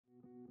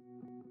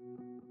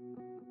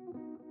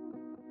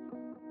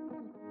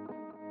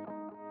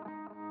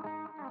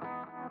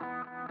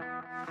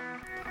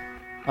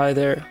Hi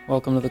there.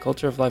 Welcome to the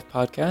Culture of Life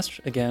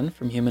podcast, again,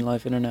 from Human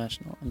Life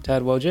International. I'm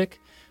Tad Wojcik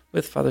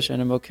with Father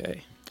Shannon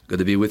Bouquet. Good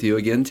to be with you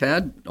again,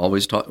 Tad.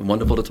 Always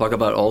wonderful to talk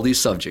about all these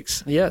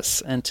subjects.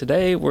 Yes, and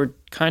today we're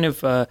kind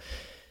of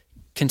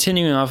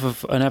continuing off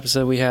of an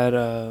episode we had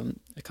a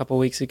couple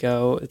weeks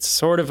ago. It's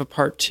sort of a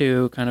part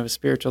two, kind of a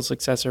spiritual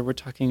successor. We're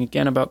talking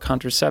again about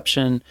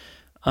contraception.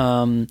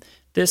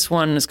 This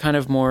one is kind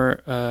of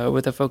more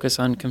with a focus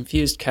on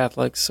confused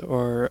Catholics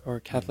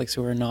or Catholics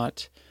who are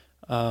not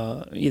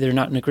either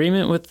not in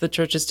agreement with the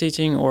Church's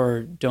teaching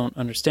or don't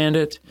understand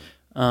it.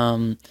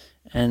 And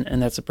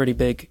that's a pretty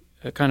big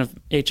kind of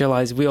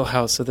HLI's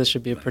wheelhouse, so this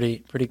should be a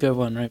pretty good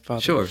one, right,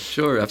 Father?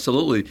 Sure,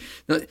 absolutely.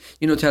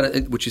 Now,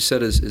 Tad, what you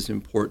said is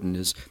important,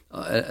 is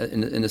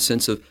in a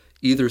sense of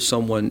either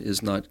someone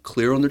is not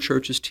clear on the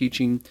Church's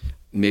teaching,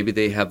 maybe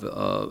they have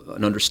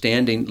an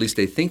understanding, at least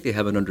they think they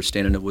have an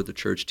understanding of what the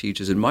Church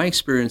teaches. And my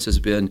experience has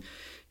been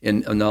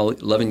in now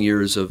 11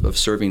 years of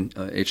serving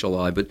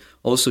HLI, but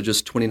also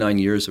just 29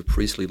 years of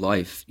priestly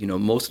life.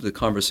 Most of the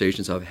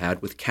conversations I've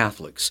had with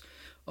Catholics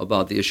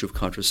about the issue of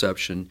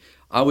contraception,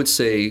 I would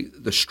say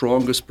the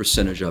strongest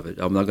percentage of it,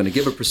 I'm not going to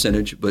give a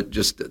percentage, but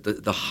just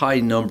the high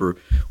number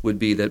would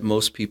be that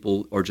most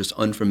people are just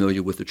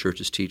unfamiliar with the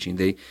Church's teaching.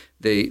 They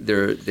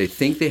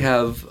think they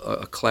have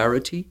a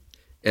clarity,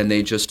 and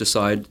they just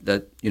decide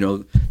that,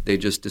 they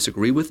just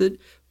disagree with it.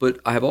 But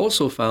I have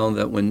also found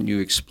that when you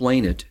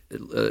explain it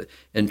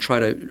and try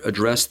to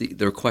address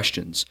their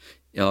questions,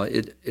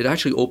 it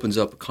actually opens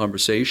up a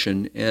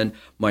conversation. And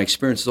my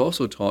experience has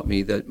also taught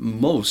me that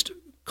most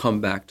come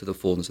back to the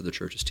fullness of the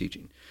Church's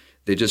teaching.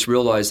 They just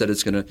realize that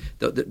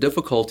the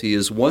difficulty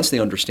is once they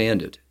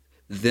understand it,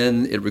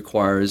 then it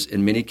requires,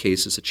 in many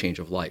cases, a change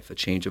of life, a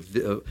change of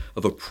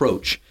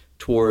approach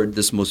toward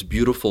this most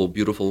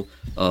beautiful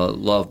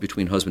love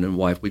between husband and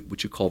wife,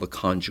 which you call the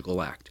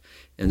conjugal act.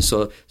 And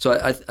so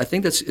I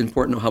think that's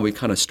important how we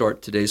kind of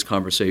start today's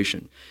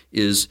conversation,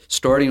 is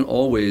starting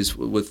always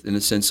with, in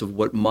a sense of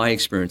what my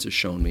experience has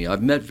shown me.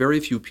 I've met very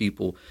few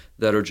people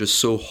that are just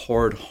so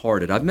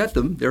hard-hearted. I've met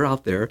them; they're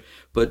out there.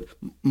 But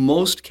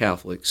most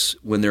Catholics,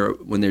 when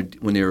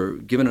they're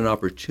given an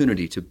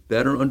opportunity to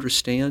better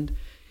understand,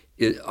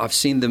 I've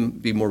seen them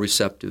be more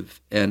receptive,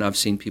 and I've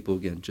seen people,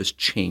 again, just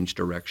change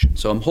direction.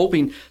 So I'm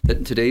hoping that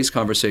in today's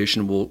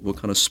conversation will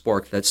kind of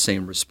spark that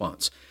same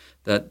response,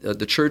 that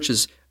the Church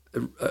is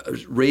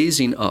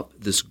raising up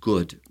this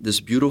good, this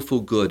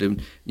beautiful good,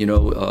 and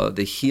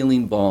the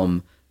healing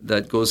balm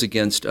that goes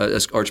against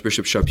as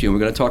Archbishop Chaput. And we're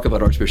going to talk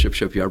about Archbishop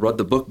Chaput. I brought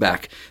the book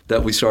back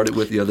that we started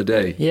with the other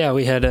day. Yeah,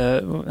 we had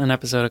an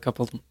episode a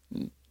couple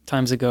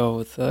times ago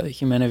with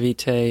Humana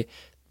Vitae,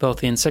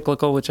 both the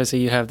encyclical, which I see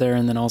you have there,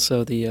 and then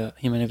also the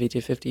Humana Vitae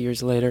 50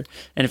 years later.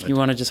 And if you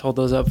want to just hold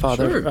those up,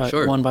 Father,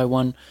 sure. One by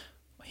one,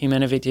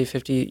 Humana Vitae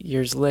 50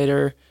 years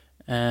later,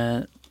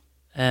 and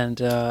then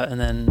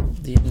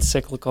the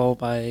encyclical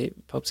by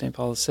Pope St.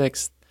 Paul VI,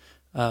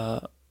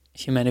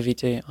 Humana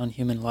Vitae on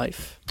Human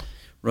Life.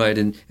 Right,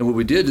 and what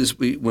we did is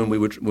when we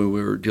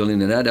were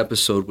dealing in that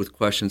episode with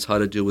questions how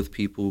to deal with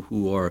people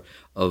who are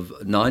of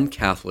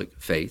non-Catholic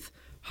faith,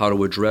 how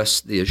to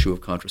address the issue of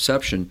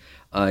contraception,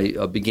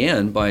 I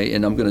began by,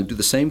 and I'm going to do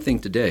the same thing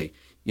today,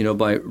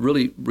 by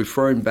really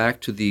referring back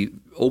to the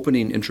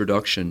opening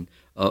introduction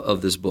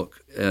of this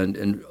book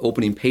and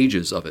opening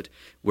pages of it,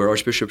 where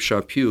Archbishop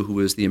Chaput, who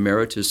is the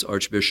Emeritus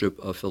Archbishop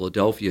of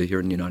Philadelphia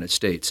here in the United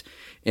States,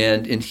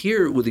 and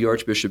here what the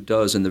Archbishop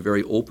does in the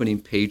very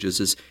opening pages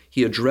is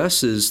he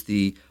addresses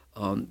the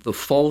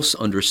false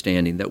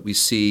understanding that we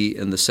see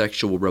in the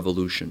sexual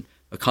revolution,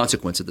 a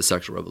consequence of the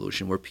sexual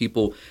revolution, where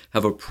people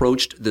have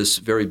approached this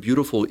very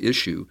beautiful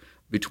issue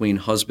between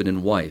husband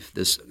and wife,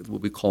 this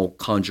what we call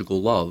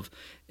conjugal love,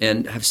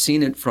 and have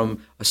seen it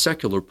from a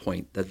secular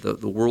point that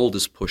the world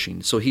is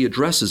pushing. So he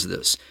addresses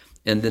this.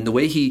 And then the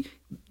way he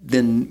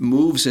then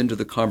moves into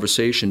the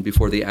conversation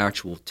before the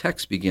actual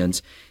text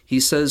begins, he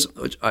says,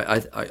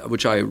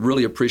 which I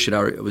really appreciate.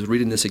 I was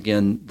reading this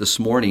again this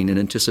morning in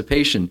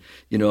anticipation,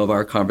 of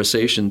our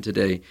conversation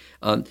today.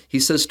 He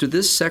says, to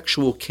this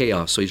sexual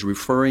chaos, so he's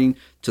referring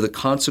to the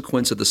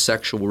consequence of the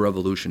sexual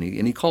revolution,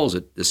 and he calls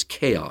it this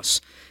chaos.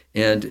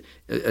 And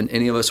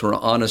any of us who are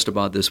honest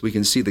about this, we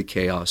can see the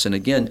chaos. And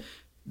again,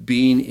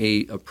 being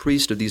a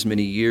priest of these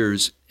many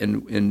years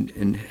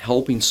and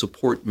helping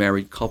support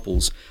married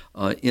couples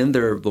in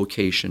their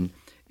vocation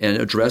and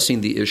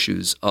addressing the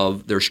issues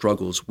of their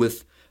struggles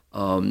with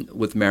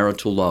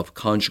marital love,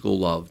 conjugal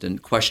love,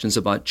 and questions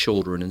about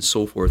children and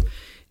so forth,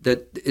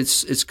 that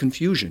it's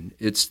confusion.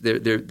 It's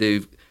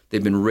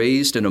they've been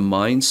raised in a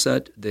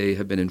mindset. They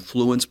have been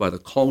influenced by the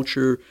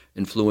culture,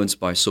 influenced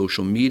by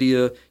social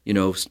media.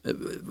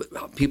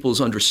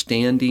 People's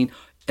understanding.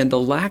 And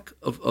the lack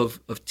of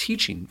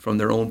teaching from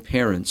their own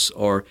parents,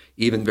 or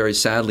even very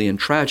sadly and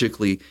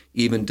tragically,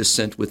 even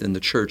dissent within the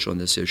Church on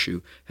this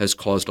issue, has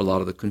caused a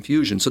lot of the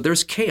confusion. So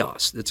there's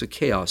chaos. It's a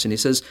chaos. And he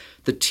says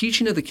the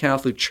teaching of the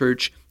Catholic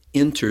Church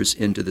enters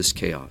into this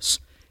chaos.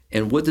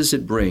 And what does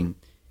it bring?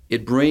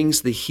 It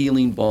brings the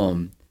healing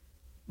balm,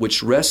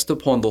 which rests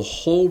upon the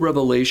whole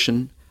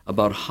revelation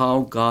about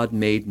how God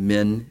made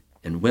men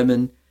and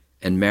women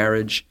and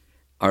marriage,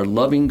 our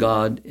loving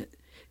God.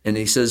 And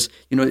he says,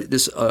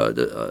 this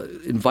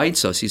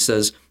invites us, he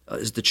says,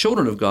 as the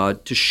children of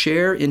God, to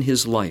share in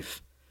his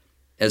life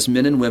as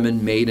men and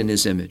women made in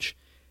his image.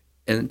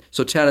 And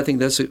so, Tad, I think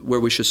that's where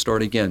we should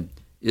start again,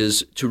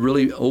 is to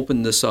really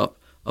open this up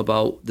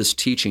about this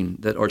teaching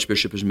that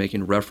Archbishop is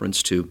making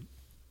reference to.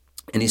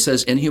 And he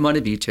says, in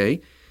Humanae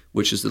Vitae,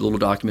 which is the little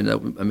document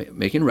that I'm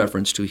making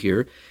reference to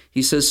here,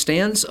 he says,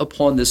 stands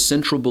upon this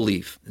central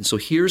belief. And so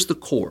here's the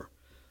core,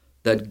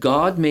 that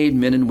God made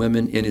men and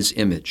women in his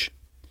image.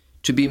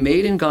 To be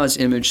made in God's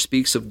image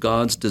speaks of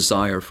God's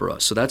desire for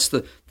us. So that's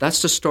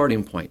the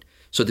starting point.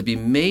 So to be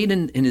made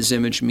in his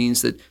image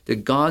means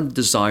that God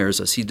desires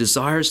us. He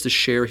desires to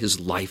share his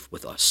life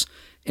with us.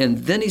 And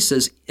then he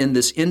says, in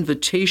this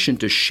invitation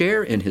to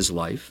share in his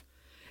life,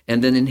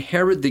 and then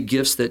inherit the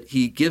gifts that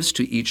he gives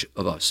to each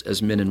of us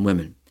as men and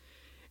women.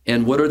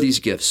 And what are these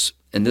gifts?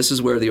 And this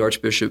is where the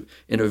Archbishop,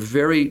 in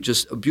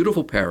a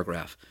beautiful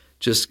paragraph,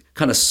 just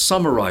kind of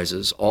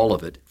summarizes all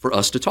of it for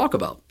us to talk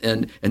about.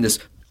 And this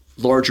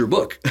larger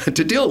book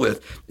to deal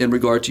with in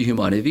regard to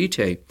Humanae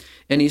Vitae.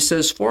 And he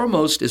says,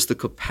 foremost is the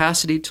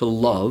capacity to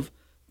love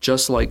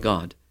just like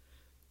God.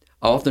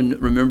 I often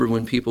remember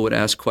when people would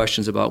ask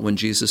questions about when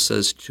Jesus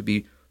says to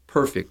be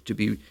perfect, to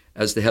be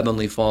as the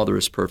Heavenly Father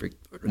is perfect.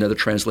 Another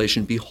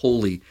translation, be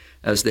holy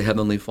as the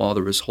Heavenly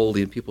Father is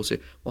holy. And people say,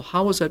 well,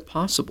 how is that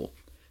possible?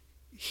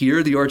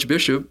 Here the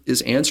Archbishop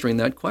is answering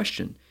that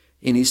question.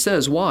 And he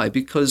says, why?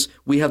 Because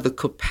we have the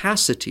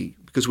capacity,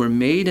 because we're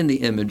made in the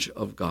image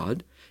of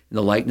God, in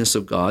the likeness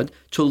of God,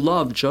 to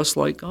love just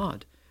like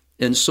God.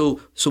 And so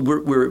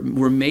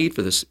we're made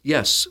for this.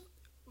 Yes,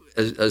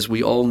 as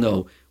we all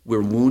know,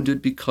 we're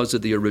wounded because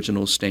of the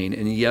original stain.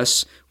 And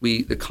yes,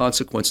 the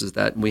consequences of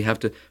that, and we have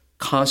to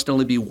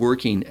constantly be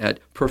working at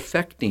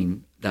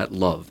perfecting that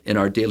love in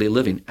our daily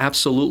living.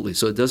 Absolutely.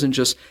 So it doesn't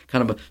just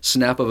kind of a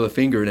snap of a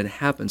finger and it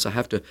happens. I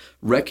have to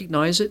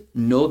recognize it,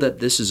 know that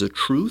this is a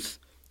truth,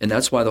 and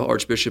that's why the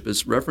Archbishop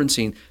is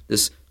referencing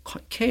this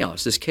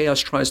chaos. This chaos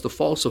tries to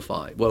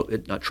falsify. Well,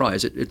 it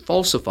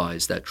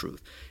falsifies that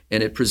truth,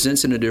 and it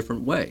presents in a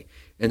different way.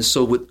 And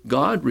so what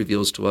God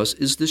reveals to us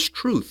is this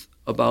truth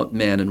about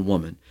man and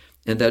woman,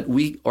 and that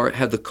we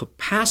have the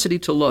capacity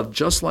to love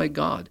just like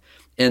God.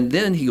 And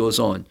then he goes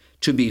on,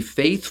 to be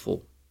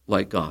faithful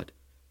like God,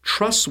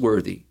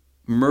 trustworthy,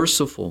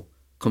 merciful,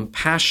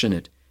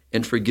 compassionate,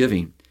 and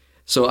forgiving.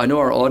 So I know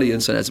our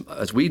audience, and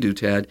as we do,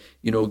 Tad,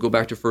 go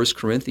back to 1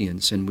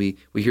 Corinthians, and we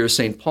hear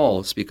St.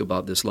 Paul speak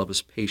about this. Love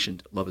is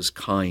patient, love is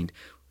kind.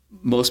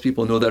 Most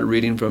people know that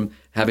reading from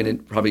having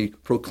it probably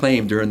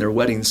proclaimed during their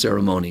wedding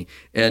ceremony.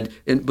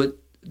 But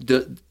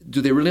do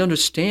they really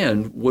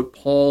understand what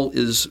Paul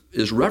is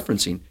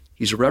referencing?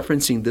 He's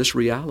referencing this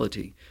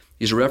reality.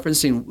 He's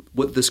referencing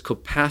what this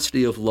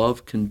capacity of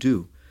love can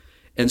do.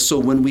 And so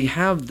when we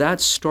have that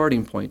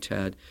starting point,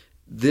 Tad,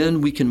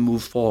 then we can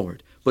move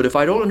forward. But if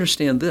I don't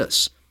understand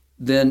this,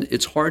 then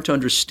it's hard to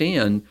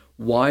understand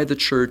why the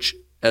church,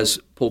 as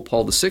Pope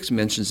Paul VI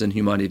mentions in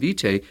Humanae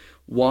Vitae,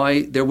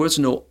 why there was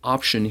no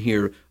option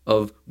here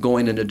of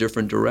going in a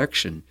different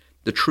direction.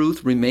 The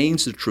truth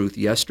remains the truth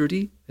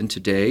yesterday and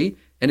today,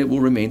 and it will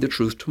remain the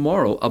truth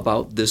tomorrow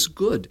about this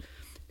good.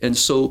 And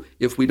so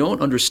if we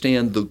don't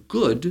understand the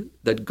good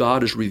that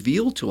God has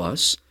revealed to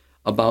us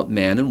about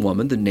man and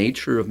woman, the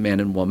nature of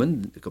man and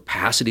woman, the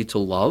capacity to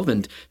love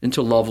and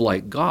to love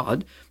like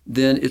God,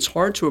 then it's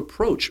hard to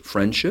approach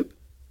friendship,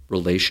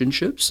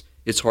 relationships.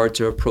 It's hard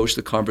to approach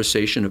the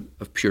conversation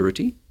of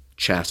purity,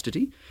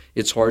 chastity.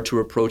 It's hard to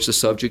approach the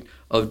subject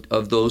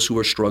of those who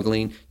are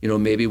struggling,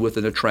 maybe with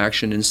an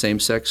attraction in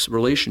same-sex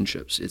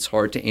relationships. It's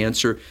hard to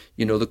answer,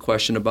 the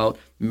question about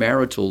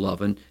marital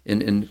love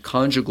and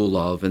conjugal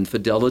love and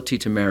fidelity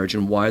to marriage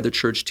and why the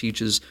church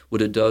teaches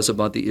what it does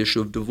about the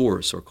issue of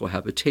divorce or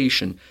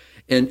cohabitation.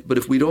 But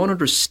if we don't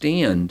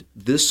understand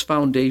this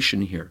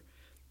foundation here,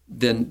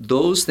 then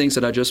those things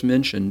that I just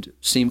mentioned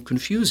seem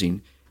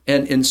confusing.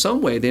 And in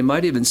some way, they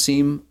might even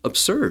seem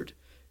absurd.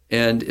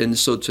 And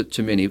so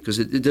to many, because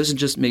it doesn't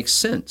just make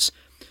sense.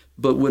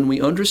 But when we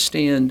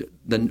understand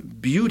the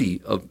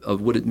beauty of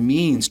what it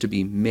means to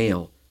be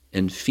male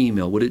and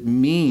female, what it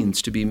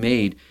means to be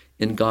made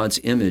in God's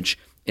image,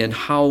 and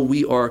how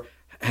we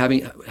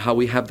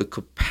have the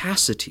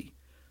capacity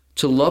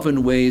to love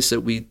in ways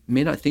that we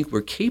may not think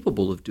we're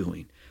capable of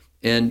doing,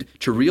 and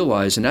to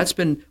realize, and that's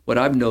been what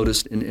I've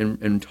noticed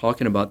in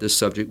talking about this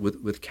subject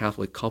with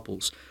Catholic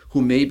couples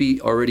who may be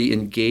already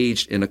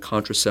engaged in a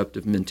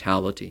contraceptive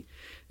mentality.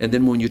 And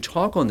then when you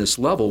talk on this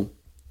level,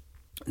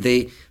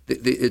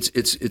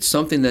 it's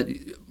something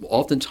that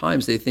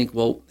oftentimes they think,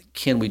 well,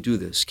 can we do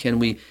this? Can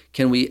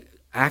we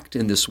act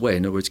in this way?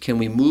 In other words, can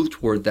we move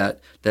toward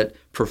that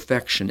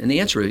perfection? And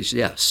the answer is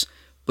yes,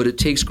 but it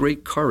takes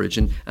great courage.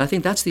 And I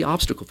think that's the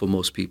obstacle for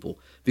most people,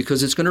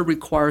 because it's going to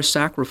require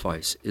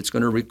sacrifice. It's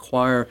going to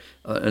require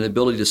an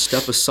ability to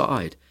step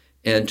aside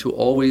and to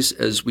always,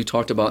 as we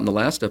talked about in the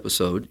last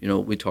episode,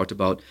 we talked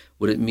about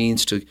what it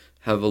means to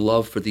have a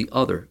love for the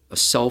other,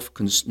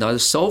 not a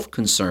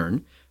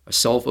self-concern, a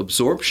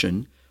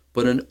self-absorption,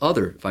 but an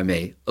other, if I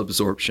may,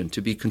 absorption,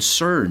 to be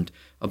concerned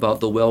about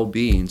the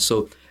well-being.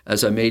 So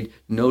as I made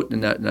note in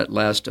that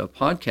last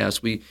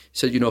podcast, we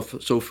said,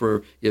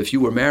 if you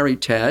were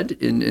married,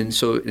 Tad, and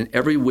so in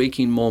every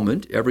waking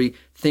moment,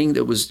 everything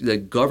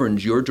that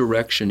governed your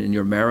direction in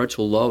your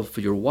marital love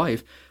for your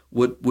wife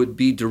would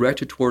be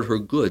directed toward her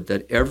good,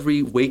 that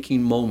every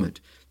waking moment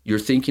you're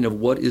thinking of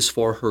what is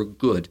for her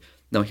good.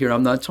 Now here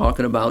I'm not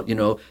talking about,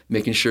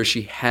 making sure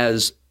she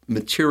has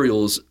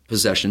materials,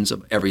 possessions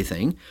of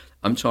everything.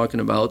 I'm talking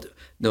about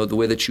the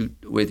way that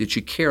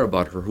you care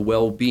about her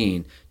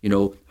well-being,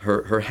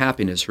 her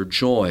happiness, her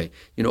joy,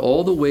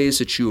 all the ways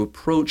that you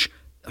approach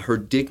her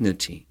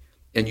dignity,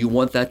 and you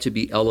want that to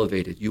be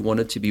elevated. You want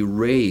it to be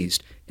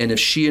raised. And if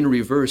she in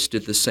reverse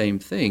did the same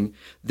thing,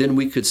 then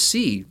we could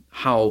see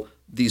how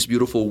these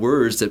beautiful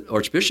words that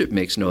Archbishop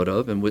makes note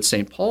of and what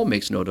St. Paul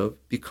makes note of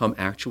become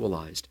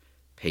actualized.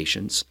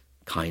 Patience,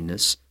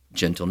 kindness,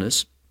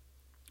 gentleness,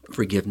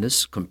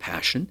 forgiveness,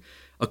 compassion,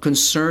 a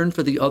concern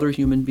for the other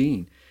human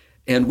being.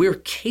 And we're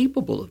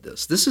capable of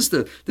this. This is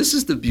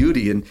the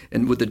beauty,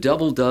 and what the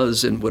devil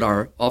does, and what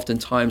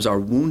oftentimes our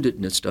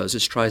woundedness does,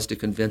 is tries to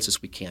convince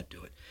us we can't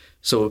do it.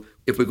 So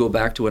if we go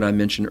back to what I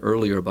mentioned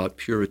earlier about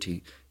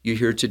purity, you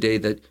hear today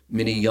that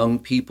many young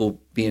people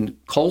being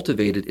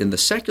cultivated in the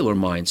secular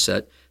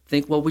mindset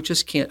think, well,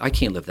 I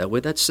can't live that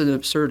way. That's an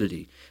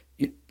absurdity.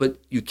 But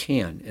you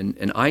can,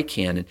 and I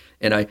can.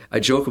 And I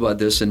joke about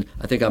this, and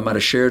I think I might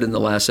have shared in the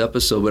last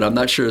episode, but I'm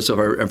not sure. So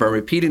if I'm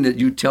repeating it,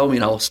 you tell me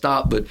and I'll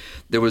stop. But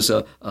there was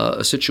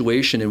a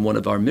situation in one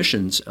of our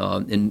missions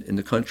in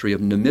the country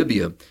of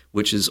Namibia,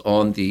 which is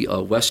on the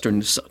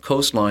western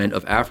coastline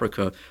of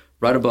Africa,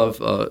 right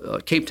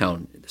above Cape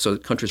Town. So the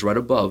country's right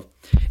above.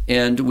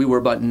 And we were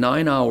about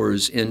 9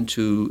 hours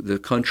into the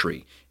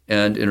country,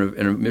 and in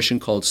a mission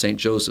called St.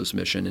 Joseph's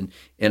Mission.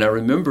 And I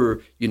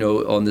remember,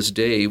 on this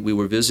day, we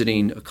were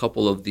visiting a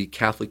couple of the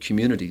Catholic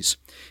communities.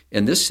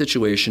 In this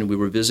situation, we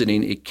were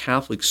visiting a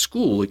Catholic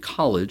school, a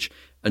college,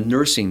 had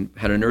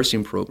a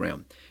nursing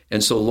program.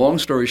 And so long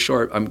story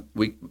short, Emil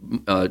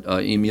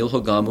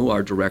Hogamu,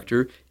 our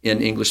director in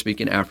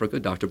English-speaking Africa,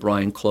 Dr.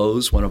 Brian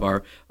Close, one of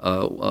our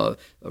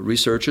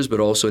researchers,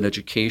 but also in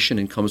education,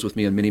 and comes with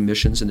me on many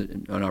missions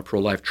and on our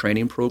pro-life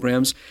training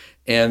programs.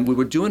 And we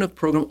were doing a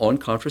program on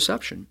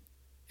contraception.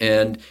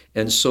 And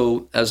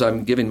so as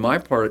I'm giving my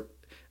part,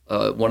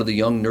 one of the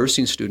young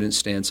nursing students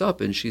stands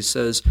up and she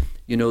says,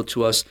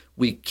 to us,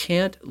 we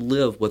can't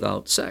live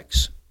without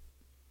sex.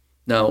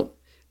 Now,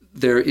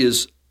 there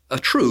is a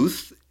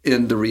truth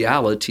in the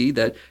reality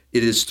that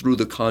it is through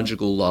the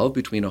conjugal love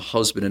between a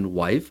husband and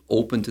wife,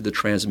 open to the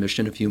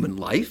transmission of human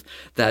life,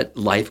 that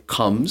life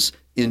comes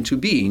into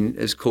being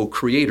as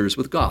co-creators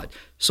with God.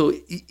 So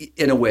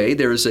in a way,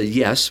 there is a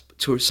yes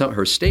to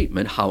her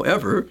statement.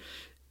 However,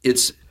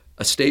 it's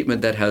a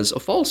statement that has a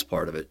false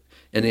part of it.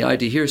 And the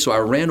idea here, so I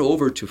ran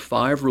over to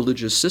 5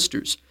 religious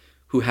sisters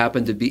who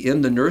happened to be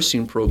in the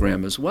nursing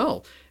program as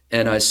well.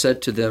 And I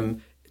said to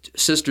them,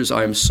 sisters,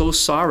 I am so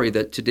sorry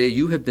that today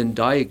you have been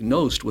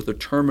diagnosed with a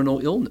terminal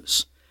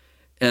illness.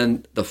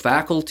 And the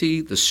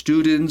faculty, the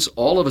students,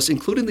 all of us,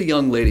 including the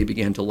young lady,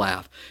 began to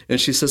laugh. And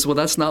she says, well,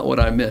 that's not what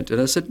I meant. And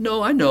I said,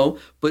 no, I know,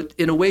 but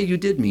in a way you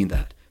did mean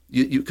that.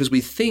 Because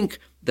we think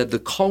that the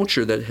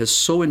culture that has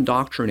so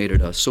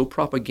indoctrinated us, so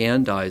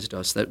propagandized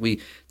us, that we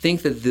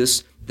think that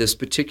this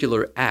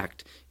particular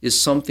act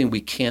is something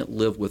we can't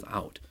live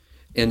without.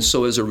 And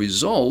so as a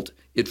result,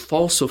 it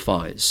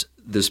falsifies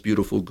this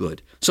beautiful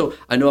good. So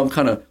I know I'm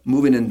kind of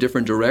moving in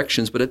different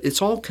directions, but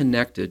it's all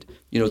connected,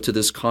 to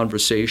this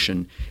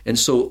conversation. And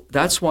so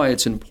that's why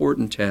it's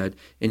important, Tad,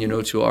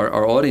 and, to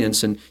our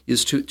audience, and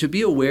is to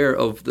be aware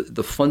of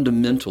the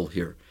fundamental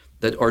here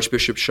that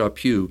Archbishop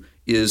Chaput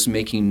is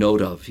making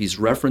note of. He's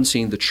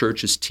referencing the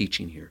Church's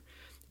teaching here.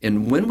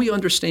 And when we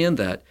understand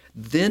that,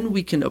 then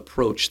we can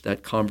approach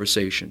that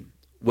conversation,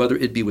 whether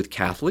it be with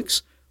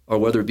Catholics or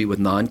whether it be with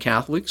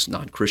non-Catholics,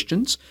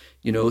 non-Christians,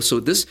 so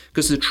this,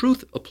 because the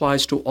truth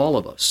applies to all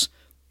of us.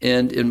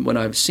 And what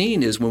I've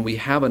seen is when we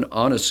have an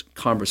honest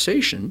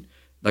conversation,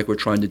 like we're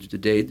trying to do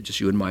today, just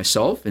you and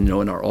myself, and,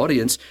 in our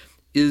audience,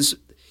 is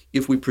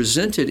if we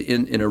present it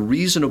in a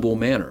reasonable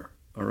manner,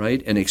 all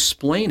right, and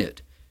explain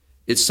it,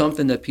 it's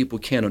something that people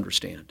can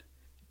understand.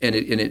 And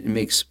it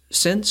makes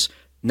sense.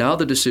 Now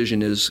the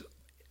decision is,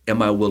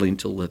 am I willing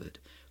to live it?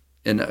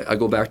 And I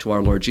go back to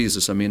our Lord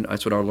Jesus.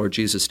 That's what our Lord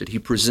Jesus did. He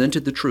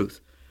presented the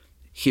truth.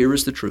 Here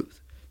is the truth.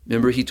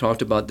 Remember, he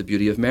talked about the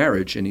beauty of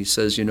marriage, and he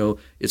says,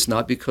 it's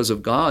not because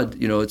of God,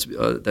 it's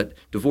that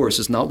divorce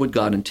is not what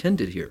God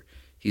intended here.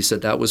 He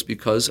said that was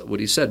because, what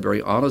he said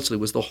very honestly,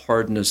 was the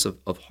hardness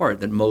of heart,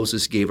 that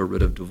Moses gave a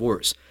writ of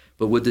divorce.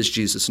 But what does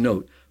Jesus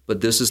note?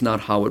 But this is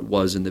not how it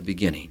was in the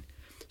beginning.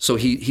 So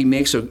he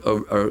makes a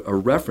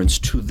reference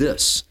to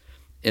this.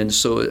 And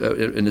so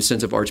in the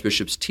sense of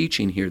Archbishop's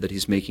teaching here that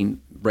he's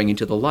bringing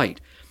to the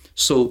light.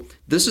 So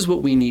this is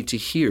what we need to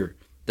hear,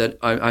 that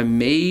I'm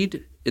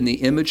made in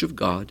the image of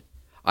God.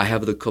 I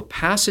have the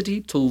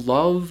capacity to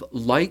love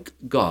like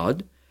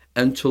God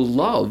and to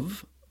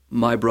love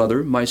my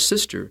brother, my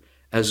sister,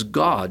 as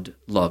God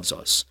loves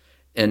us.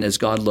 and as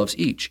God loves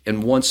each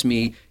and wants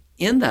me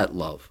in that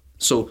love.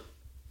 So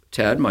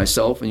Tad,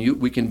 myself, and you,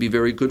 we can be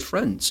very good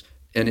friends.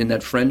 And in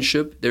that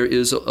friendship, there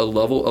is a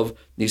level of,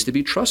 needs to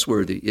be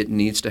trustworthy. It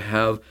needs to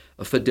have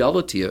a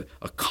fidelity,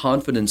 a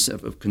confidence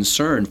of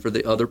concern for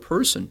the other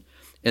person.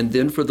 And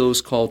then for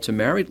those called to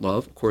married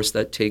love, of course,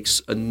 that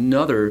takes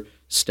another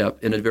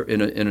step in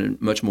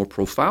a much more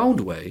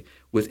profound way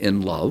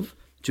within love,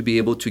 to be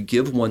able to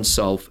give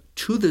oneself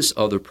to this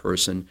other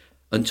person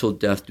until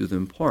death do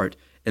them part.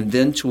 And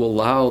then to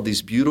allow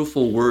these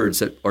beautiful words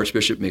that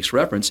Archbishop makes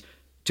reference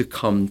to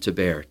come to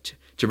bear,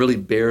 to really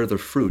bear the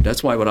fruit.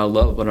 That's why what I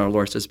love when our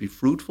Lord says, be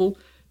fruitful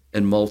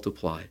and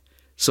multiply.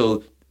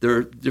 So there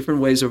are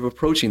different ways of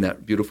approaching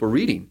that beautiful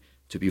reading.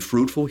 To be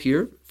fruitful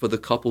here, for the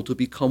couple to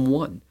become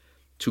one,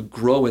 to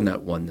grow in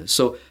that oneness.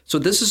 So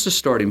this is the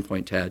starting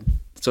point, Tad.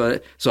 So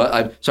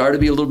I'm sorry to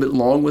be a little bit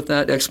long with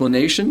that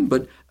explanation,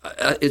 but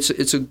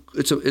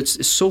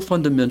it's so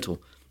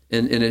fundamental.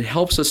 And it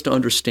helps us to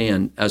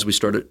understand as we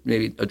start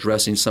maybe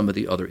addressing some of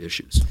the other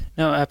issues.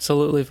 No,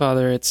 absolutely,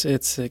 Father. It's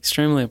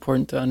extremely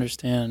important to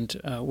understand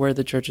where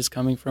the Church is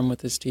coming from with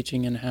this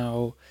teaching, and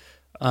how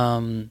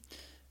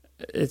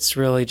it's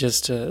really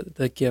just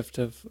the gift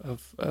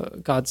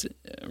of God's,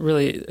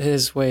 really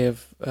His way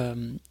of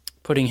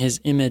putting His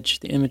image,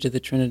 the image of the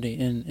Trinity,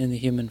 in the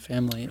human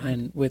family, right,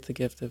 and with the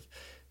gift of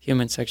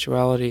human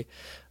sexuality.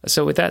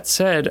 So with that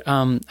said,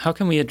 how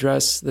can we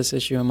address this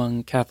issue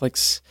among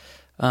Catholics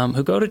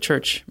who go to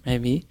church,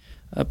 maybe,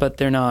 but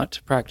they're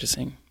not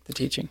practicing the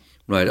teaching?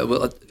 Right.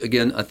 Well,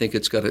 again, I think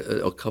it's got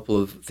a couple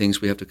of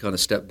things we have to kind of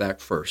step back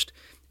first.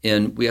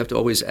 And we have to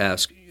always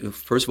ask,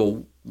 first of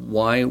all,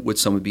 why would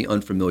someone be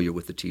unfamiliar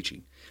with the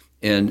teaching?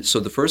 And so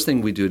the first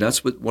thing we do, and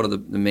that's what one of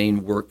the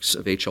main works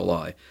of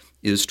HLI,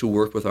 is to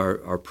work with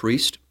our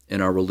priest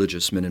and our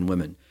religious men and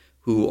women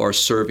who are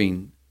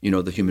serving,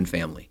 the human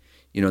family,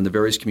 in the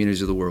various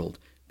communities of the world.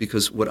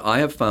 Because what I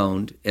have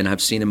found, and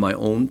I've seen in my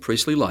own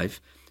priestly life,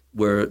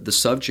 where the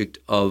subject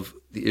of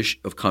the issue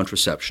of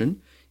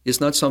contraception is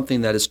not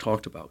something that is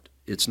talked about.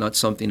 It's not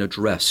something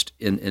addressed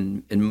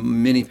in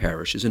many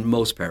parishes, in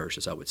most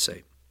parishes, I would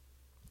say.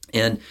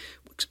 And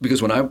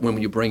because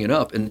when you bring it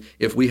up, and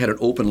if we had an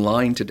open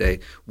line today,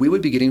 we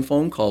would be getting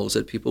phone calls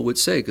that people would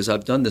say, because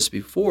I've done this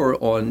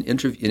before on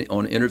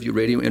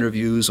radio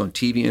interviews, on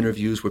TV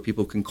interviews, where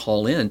people can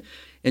call in,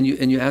 and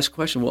you ask a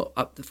question. Well,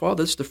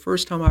 Father, this is the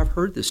first time I've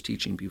heard this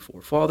teaching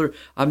before. Father,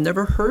 I've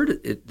never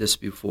heard this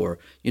before.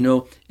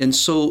 And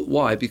so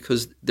why?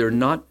 Because they're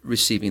not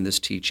receiving this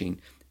teaching.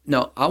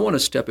 Now, I want to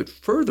step it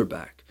further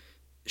back.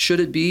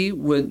 Should it be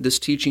when this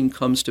teaching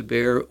comes to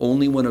bear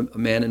only when a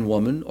man and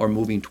woman are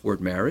moving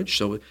toward marriage?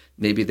 So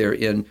maybe they're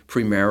in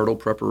premarital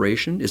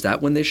preparation. Is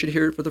that when they should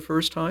hear it for the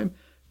first time?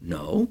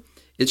 No.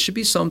 It should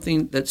be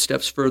something that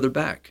steps further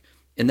back,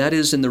 and that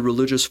is in the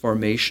religious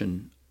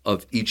formation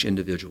of each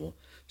individual.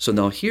 So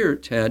now here,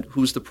 Tad,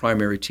 who's the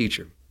primary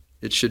teacher?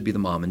 It should be the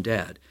mom and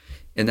dad.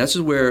 And that's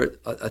where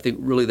I think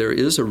really there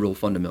is a real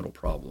fundamental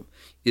problem,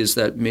 is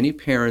that many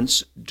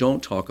parents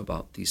don't talk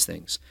about these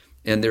things.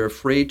 And they're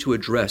afraid to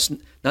address,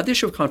 not the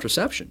issue of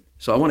contraception.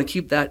 So I want to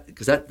keep that,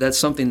 because that's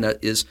something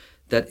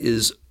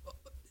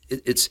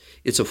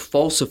it's a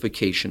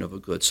falsification of a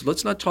good. So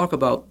let's not talk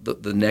about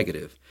the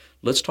negative.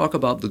 Let's talk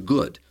about the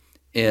good.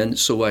 And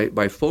so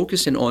by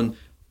focusing on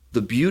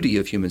the beauty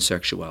of human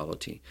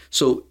sexuality.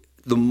 So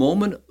the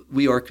moment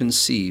we are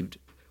conceived,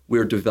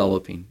 we're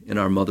developing in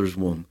our mother's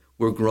womb.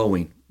 We're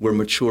growing. We're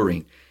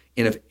maturing.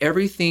 And if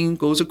everything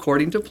goes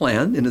according to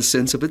plan, in a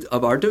sense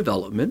of our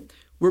development,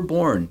 we're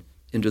born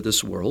into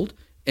this world,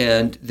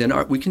 and then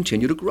we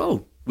continue to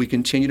grow. We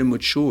continue to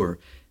mature.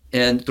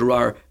 And through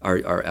our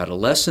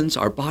adolescence,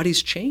 our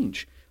bodies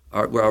change,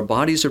 where our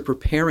bodies are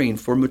preparing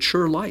for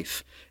mature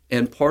life.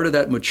 And part of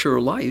that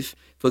mature life,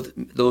 for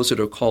those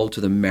that are called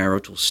to the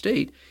marital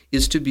state,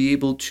 is to be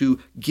able to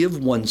give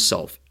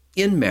oneself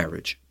in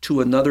marriage to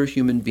another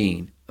human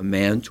being, a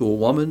man to a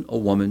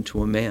woman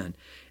to a man.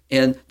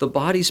 And the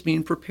body's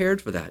being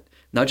prepared for that.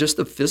 Not just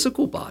the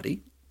physical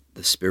body,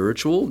 the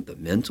spiritual, the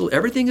mental,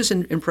 everything is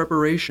in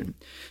preparation.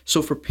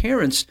 So for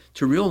parents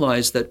to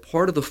realize that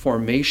part of the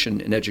formation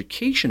and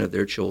education of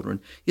their children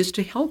is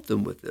to help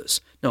them with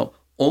this. Now,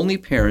 only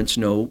parents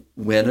know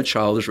when a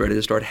child is ready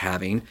to start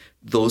having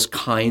those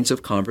kinds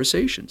of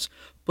conversations.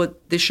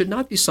 But they should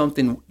not be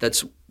something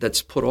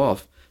that's put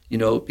off,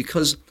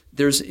 because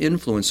there's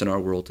influence in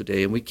our world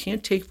today, and we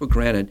can't take for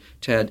granted,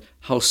 Ted,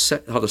 how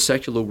the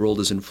secular world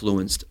has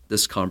influenced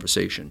this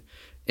conversation.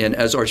 And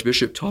as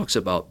Archbishop talks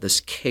about, this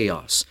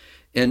chaos.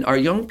 And our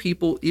young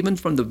people, even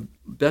from the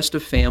best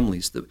of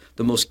families,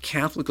 the most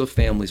Catholic of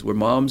families, where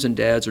moms and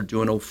dads are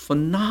doing a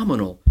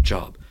phenomenal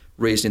job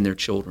raising their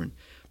children,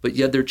 but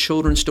yet their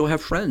children still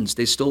have friends.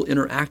 They still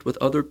interact with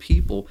other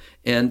people,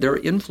 and their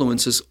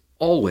influences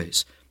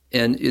always.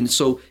 And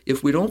so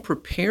if we don't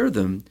prepare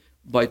them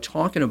by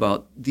talking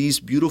about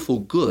these beautiful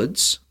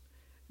goods,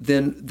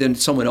 then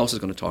someone else is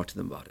going to talk to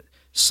them about it.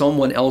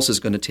 Someone else is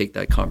going to take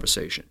that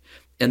conversation.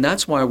 And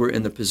that's why we're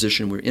in the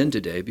position we're in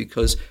today,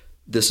 because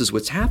this is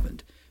what's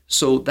happened.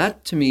 So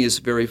that to me is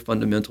very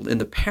fundamental. In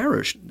the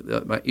parish,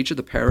 each of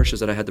the parishes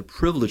that I had the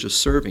privilege of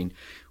serving,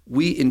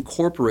 we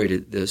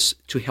incorporated this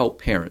to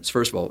help parents.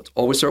 First of all, it's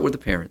always start with the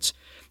parents.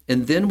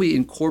 And then we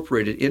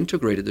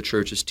integrated the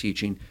church's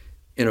teaching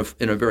in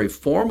a very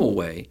formal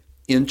way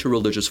into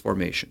religious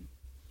formation,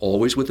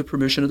 always with the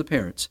permission of the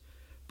parents,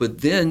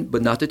 but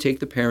not to take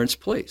the parents'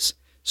 place.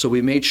 So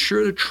we made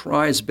sure to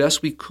try as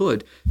best we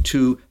could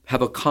to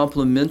have a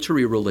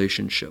complementary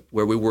relationship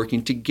where we're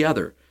working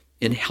together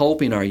in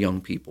helping our young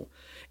people.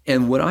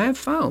 And what I have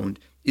found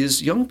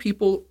is young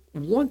people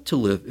want to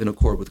live in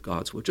accord with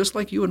God's will, just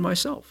like you and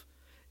myself.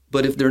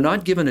 But if they're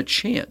not given a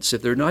chance,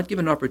 if they're not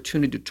given an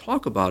opportunity to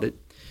talk about it,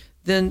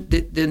 then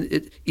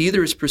it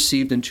either is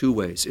perceived in two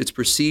ways. It's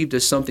perceived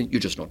as something you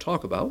just don't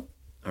talk about,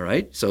 all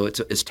right? So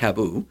it's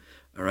taboo,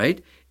 all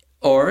right?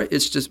 Or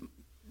it's just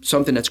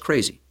something that's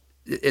crazy.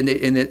 And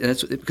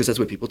that's because that's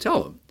what people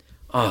tell them.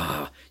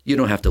 You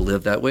don't have to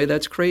live that way.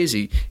 That's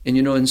crazy. And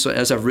and so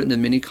as I've written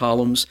in many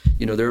columns,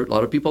 there are a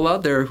lot of people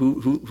out there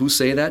who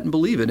say that and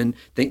believe it and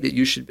think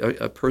that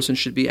a person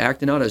should be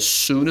acting out as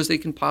soon as they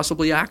can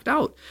possibly act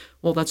out.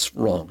 Well, that's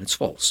wrong. It's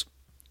false.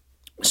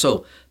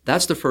 So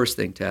that's the first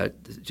thing,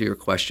 Tad, to your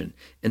question.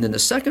 And then the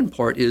second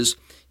part is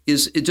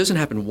it doesn't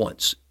happen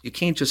once. You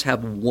can't just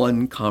have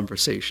one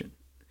conversation.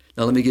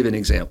 Now, let me give you an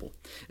example.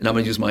 And I'm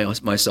going to use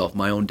myself,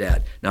 my own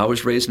dad. Now, I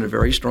was raised in a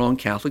very strong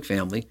Catholic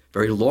family,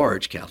 very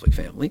large Catholic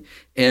family,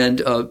 and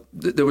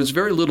there was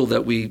very little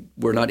that we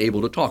were not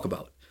able to talk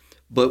about.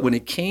 But when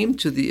it came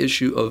to the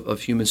issue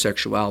of human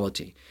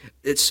sexuality,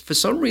 it's for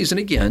some reason,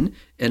 again,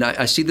 and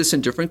I see this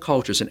in different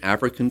cultures, in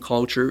African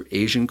culture,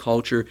 Asian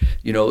culture,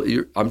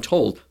 I'm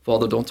told,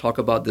 Father, don't talk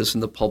about this in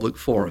the public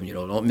forum,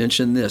 don't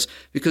mention this,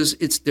 because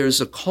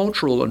there's a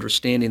cultural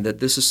understanding that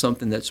this is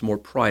something that's more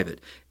private.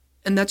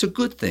 And that's a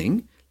good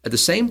thing. At the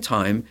same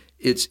time,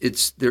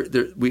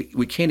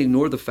 we can't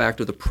ignore the fact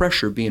of the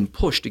pressure being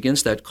pushed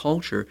against that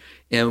culture,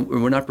 and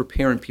we're not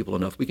preparing people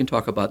enough. We can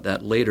talk about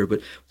that later, but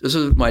this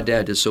is what my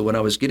dad did. So when I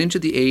was getting to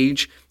the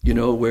age,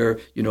 where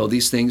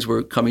these things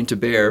were coming to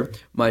bear,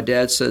 my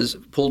dad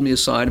pulled me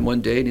aside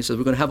one day and he said,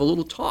 "We're going to have a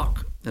little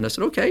talk." And I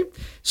said, "Okay."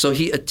 So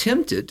he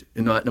attempted.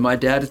 My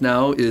dad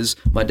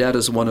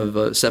is one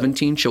of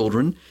 17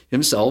 children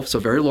himself, so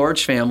a very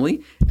large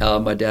family.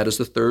 My dad is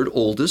the third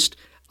oldest.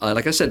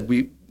 Like I said,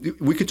 we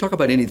could talk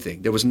about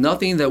anything. There was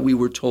nothing that we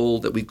were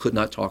told that we could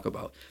not talk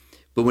about.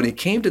 But when it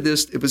came to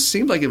this,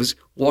 seemed like it was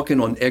walking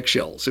on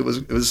eggshells. It was.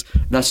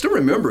 And I still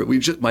remember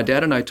it. My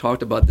dad and I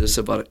talked about this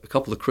about a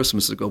couple of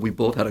Christmases ago. We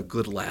both had a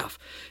good laugh.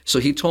 So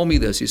he told me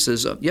this. He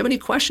says, "You have any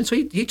questions?" So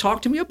he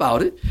talked to me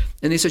about it,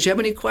 and he says, "You have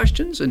any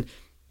questions?" And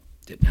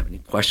didn't have any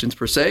questions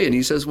per se. And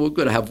he says, "Well,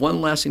 good. I have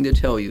one last thing to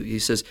tell you." He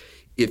says,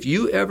 "If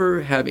you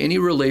ever have any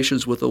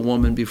relations with a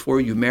woman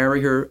before you marry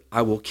her,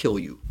 I will kill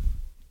you."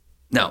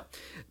 Now,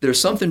 there's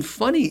something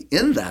funny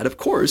in that, of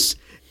course.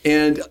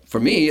 And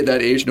for me, at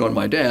that age, knowing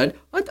my dad,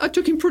 I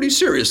took him pretty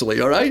seriously,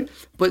 all right?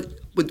 But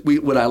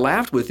what I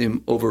laughed with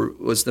him over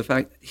was the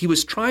fact he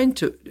was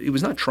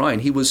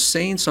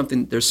saying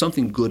something, there's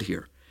something good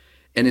here.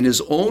 And in his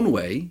own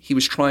way, he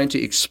was trying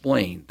to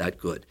explain that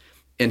good.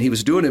 And he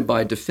was doing it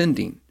by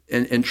defending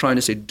and trying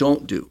to say,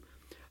 don't do.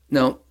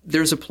 Now,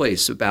 there's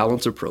a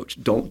balanced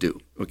approach. Don't do,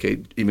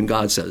 okay? Even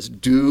God says,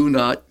 do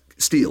not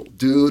steal.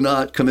 Do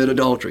not commit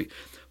adultery.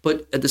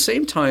 But at the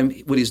same time,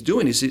 what he's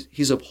doing is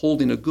he's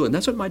upholding a good. And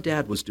that's what my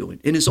dad was doing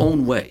in his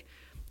own way.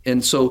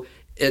 And so,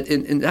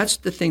 and that's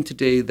the thing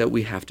today that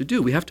we have to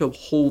do. We have to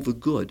uphold the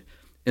good.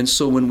 And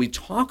so when we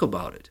talk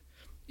about it,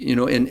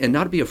 and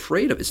not be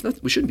afraid of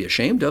it, we shouldn't be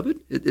ashamed of it.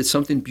 It's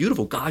something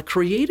beautiful. God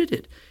created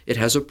it. It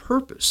has a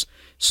purpose.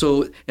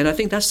 So, and I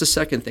think that's the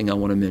second thing I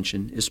want to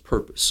mention is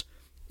purpose.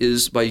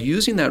 Is by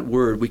using that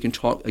word, we can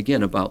talk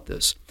again about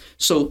this.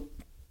 So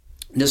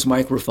this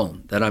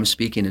microphone that I'm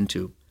speaking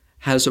into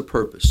has a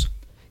purpose.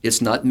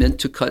 It's not meant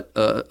to cut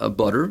a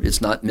butter.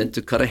 It's not meant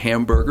to cut a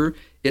hamburger.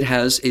 It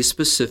has a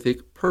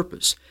specific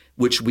purpose,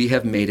 which we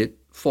have made it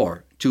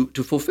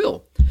to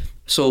fulfill.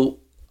 So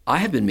I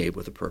have been made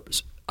with a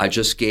purpose. I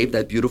just gave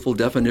that beautiful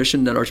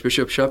definition that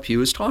Archbishop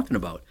Chaput is talking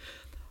about.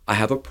 I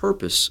have a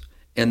purpose,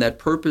 and that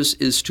purpose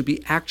is to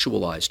be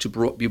actualized,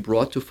 to be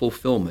brought to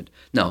fulfillment.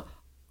 Now,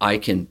 I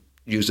can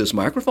use this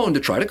microphone to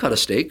try to cut a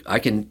steak. I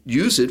can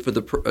use it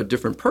for a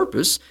different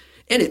purpose,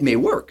 and it may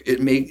work. It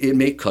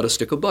may cut a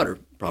stick of butter.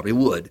 Probably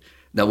would.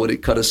 Now, would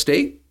it cut a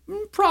steak?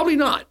 Probably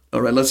not,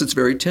 all right, unless it's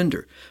very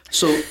tender.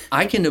 So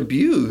I can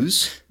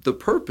abuse the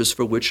purpose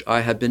for which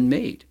I have been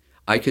made.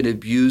 I can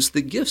abuse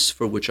the gifts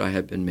for which I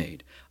have been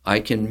made. I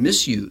can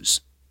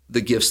misuse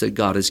the gifts that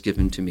God has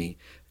given to me.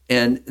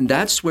 And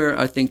that's where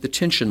I think the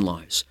tension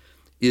lies,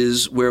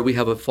 is where we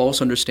have a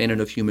false understanding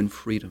of human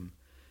freedom,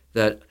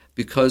 that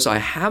because I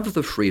have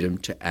the freedom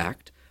to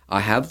act,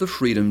 I have the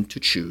freedom to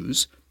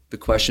choose. The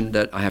question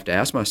that I have to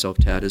ask myself,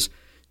 Tad, is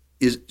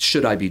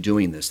should I be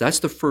doing this? That's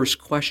the first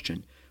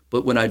question.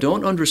 But when I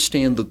don't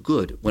understand the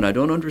good, when I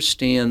don't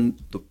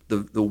understand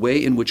the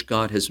way in which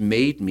God has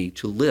made me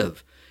to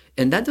live,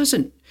 and that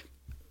doesn't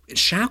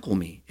shackle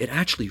me, it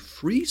actually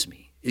frees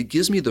me. It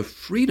gives me the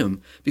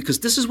freedom because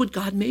this is what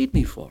God made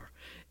me for.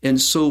 And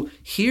so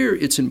here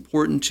it's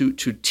important to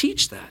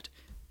teach that.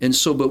 And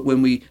so, but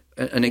when we,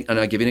 and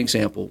I'll give you an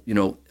example,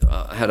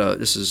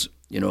 this is,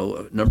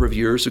 a number of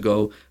years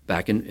ago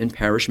back in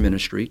parish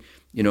ministry,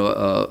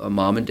 a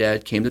mom and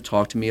dad came to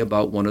talk to me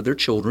about one of their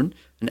children,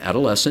 an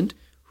adolescent,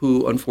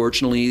 who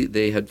unfortunately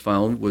they had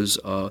found was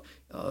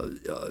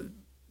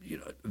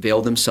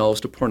veiled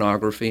themselves to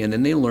pornography, and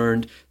then they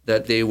learned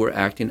that they were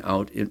acting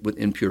out with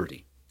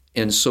impurity,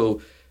 and so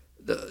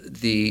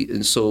they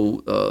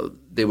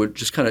were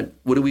just kind of,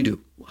 what do we do?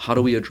 How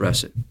do we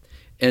address it?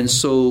 And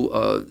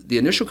so the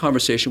initial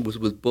conversation was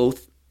with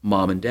both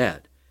mom and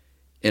dad,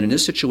 and in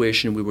this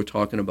situation we were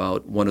talking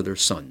about one of their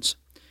sons,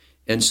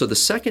 and so the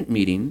second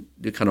meeting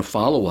to kind of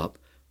follow up,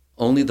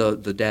 only the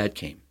dad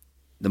came.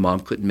 The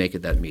mom couldn't make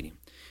it that meeting.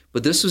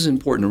 But this is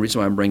important, the reason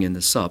why I'm bringing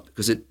this up,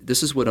 because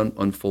this is what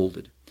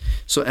unfolded.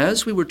 So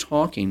as we were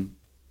talking,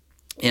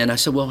 and I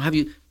said, well, have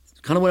you,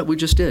 kind of what we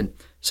just did,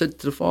 said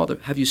to the father,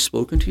 have you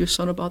spoken to your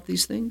son about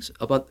these things?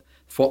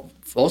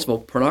 First of all,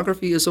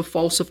 pornography is a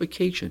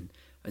falsification.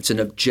 It's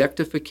an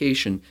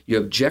objectification.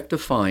 You're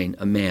objectifying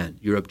a man.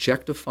 You're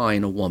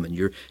objectifying a woman.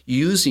 You're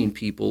using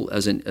people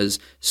as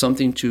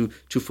something to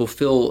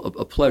fulfill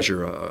a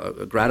pleasure,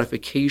 a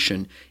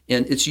gratification,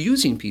 and it's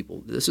using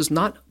people. This is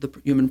not the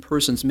human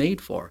person's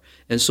made for.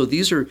 And so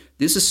this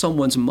is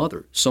someone's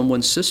mother,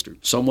 someone's sister,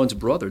 someone's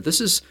brother.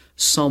 This is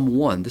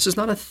someone. This is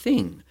not a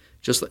thing.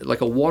 Just like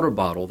a water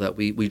bottle that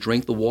we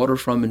drink the water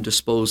from and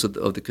dispose of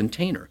the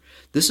container.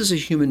 This is a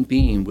human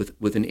being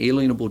with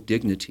inalienable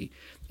dignity.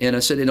 And I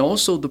said, and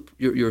also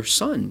your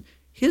son,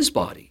 his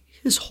body,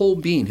 his whole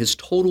being, his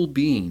total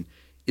being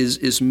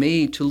is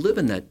made to live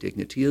in that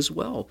dignity as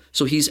well.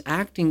 So he's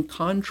acting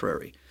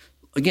contrary.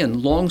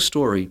 Again, long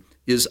story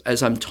is,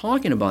 as I'm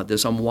talking about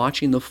this, I'm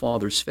watching the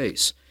father's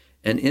face.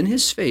 And in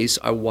his face,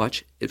 I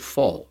watch it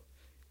fall.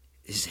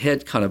 His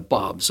head kind of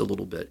bobs a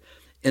little bit.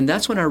 And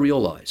that's when I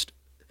realized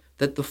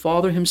that the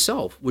father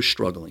himself was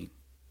struggling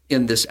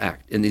in this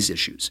act, in these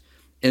issues.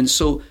 And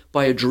so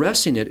by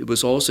addressing it,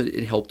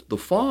 it helped the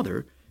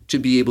father to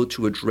be able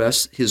to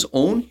address his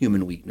own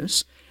human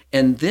weakness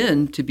and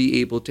then to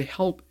be able to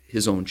help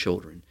his own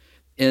children.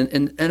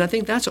 And I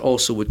think that's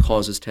also what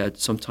causes, Ted,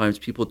 sometimes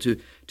people to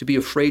be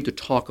afraid to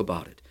talk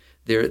about it.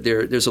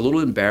 There's a little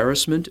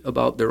embarrassment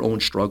about their own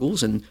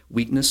struggles and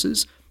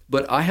weaknesses,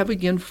 but I have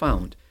again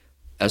found,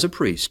 as a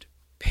priest,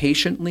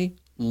 patiently,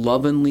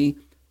 lovingly,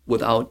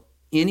 without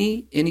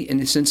any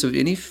sense of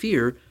any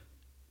fear,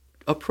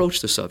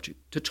 approach the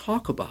subject, to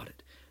talk about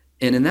it.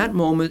 And in that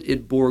moment,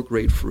 it bore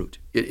great fruit.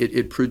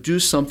 It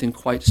produced something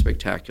quite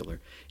spectacular.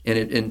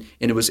 And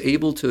it was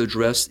able to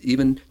address,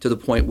 even to the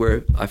point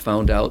where I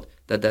found out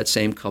that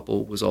same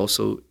couple was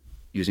also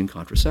using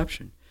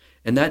contraception.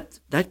 And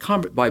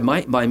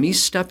by me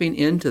stepping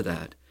into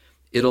that,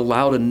 it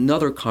allowed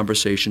another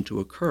conversation to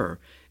occur.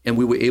 And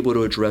we were able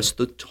to address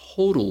the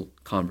total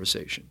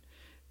conversation.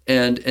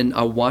 And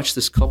I watched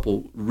this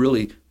couple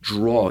really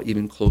draw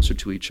even closer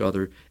to each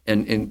other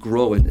and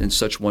grow in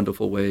such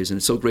wonderful ways. And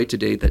it's so great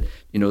today that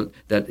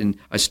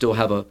I still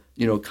have a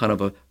kind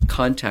of a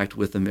contact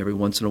with them every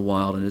once in a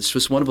while. And it's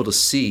just wonderful to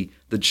see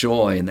the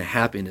joy and the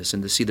happiness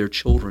and to see their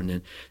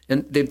children.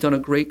 And they've done a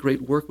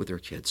great work with their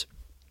kids.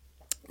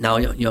 Now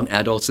young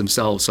adults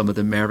themselves, some of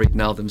them married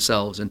now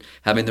themselves and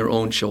having their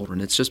own children.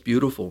 It's just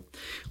beautiful.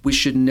 We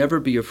should never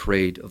be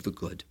afraid of the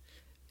good.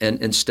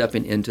 And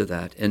stepping into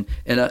that. And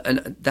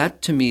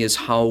that to me is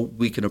how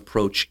we can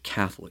approach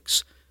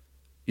Catholics.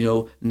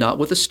 Not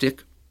with a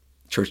stick.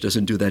 Church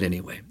doesn't do that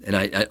anyway. And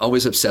I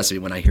always obsess me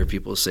when I hear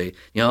people say,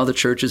 the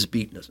church is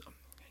beating us.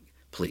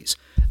 Please,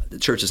 the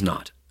church is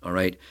not, all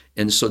right?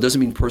 And so it doesn't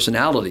mean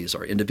personalities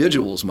or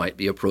individuals might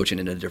be approaching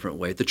it in a different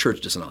way. The church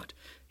does not.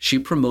 She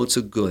promotes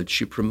a good.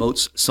 She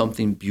promotes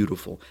something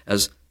beautiful.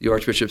 As the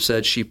Archbishop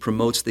said, she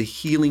promotes the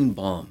healing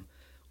balm,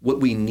 what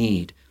we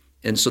need.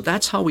 And so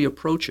that's how we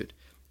approach it.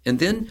 And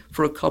then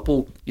for a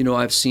couple,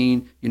 I've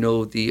seen,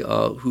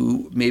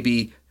 who may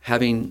be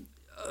having,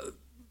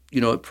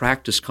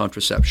 practiced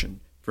contraception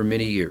for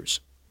many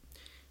years.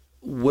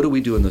 What do we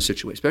do in those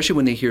situations? Especially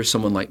when they hear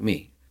someone like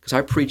me, because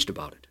I preached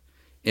about it.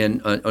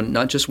 And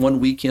not just one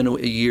weekend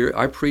a year,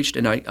 I preached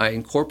and I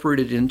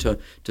incorporated it into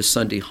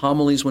Sunday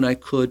homilies when I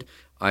could.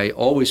 I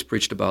always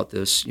preached about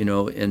this, in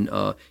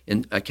a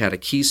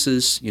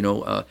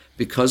catechesis,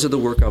 because of the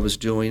work I was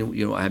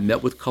doing. I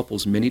met with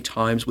couples many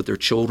times with their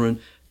children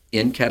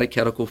in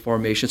catechetical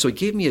formation. So it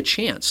gave me a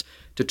chance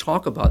to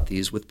talk about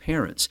these with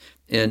parents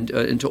and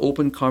to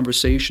open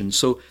conversations.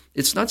 So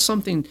it's not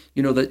something,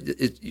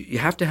 that you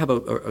have to have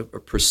a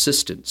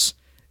persistence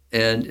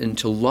and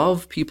to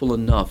love people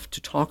enough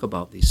to talk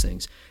about these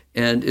things.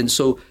 And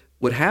so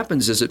what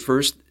happens is at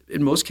first,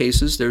 in most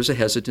cases, there's a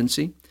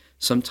hesitancy.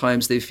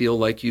 Sometimes they feel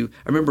like I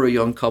remember a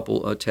young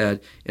couple, Tad,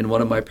 in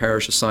one of my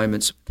parish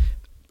assignments,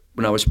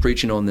 when I was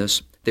preaching on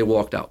this, they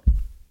walked out.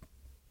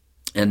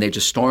 And they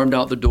just stormed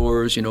out the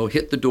doors,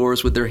 hit the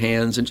doors with their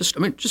hands and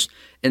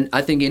and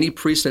I think any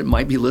priest that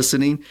might be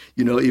listening,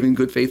 even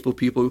good, faithful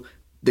people,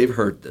 they've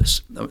heard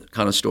this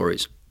kind of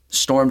stories.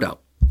 Stormed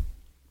out.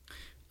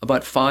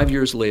 About 5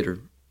 years later,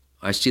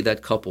 I see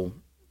that couple,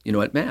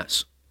 at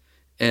Mass.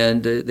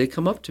 And they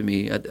come up to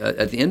me at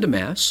the end of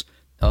Mass,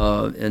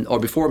 or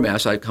before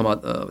Mass. I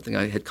think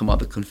I had come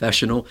out of the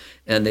confessional,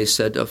 and they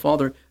said,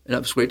 "Father," and it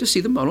was great to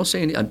see them. I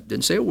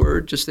didn't say a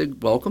word, just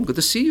said, "Welcome, good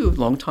to see you,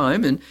 long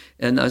time."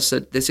 And they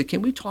said,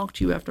 "Can we talk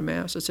to you after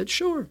Mass?" I said,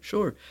 "Sure."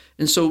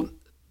 And so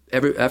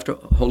after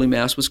Holy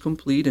Mass was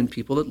complete and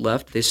people had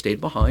left, they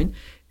stayed behind.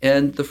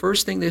 And the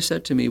first thing they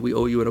said to me, "We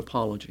owe you an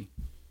apology.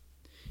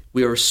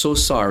 We are so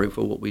sorry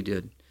for what we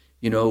did.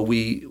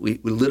 We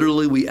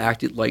literally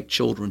acted like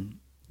children,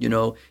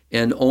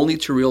 and only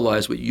to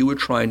realize what you were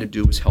trying to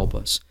do was help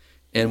us.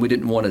 And we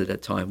didn't want it at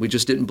that time. We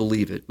just didn't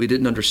believe it. We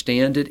didn't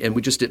understand it, and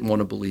we just didn't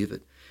want to believe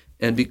it.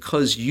 And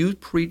because you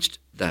preached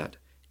that,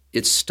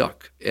 it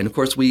stuck. And of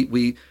course,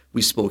 we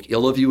spoke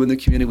ill of you in the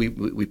community.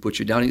 We put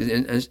you down."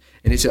 And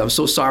he said, "I'm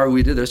so sorry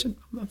we did that." I said,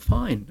 I'm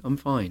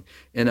fine.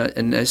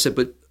 And I said,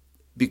 "But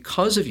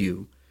because of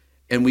you,"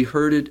 and we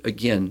heard it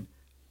again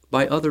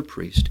by other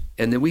priests.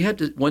 And then we had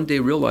to one day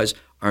realize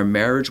our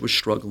marriage was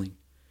struggling.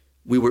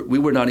 We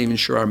were not even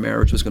sure our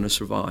marriage was going to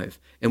survive.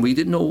 And we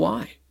didn't know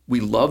why. We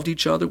loved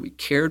each other, we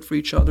cared for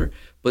each other,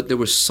 but there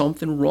was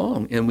something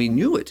wrong, and we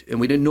knew it, and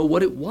we didn't know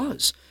what it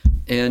was.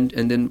 And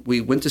then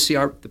we went to see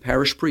the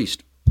parish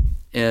priest,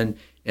 and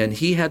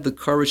he had the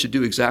courage to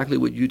do exactly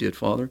what you did,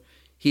 Father.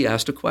 He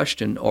asked a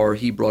question, or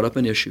he brought up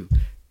an issue.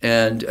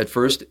 And at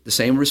first, the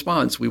same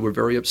response, we were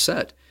very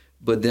upset.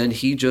 But then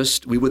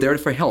we were there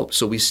for help,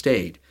 so we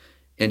stayed.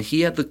 And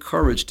he had the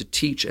courage to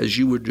teach as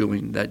you were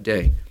doing that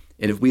day.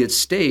 And if we had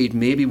stayed,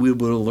 maybe we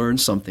would have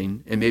learned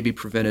something and maybe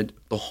prevented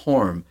the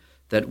harm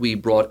that we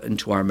brought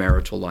into our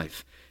marital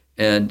life.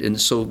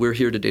 And so we're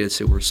here today to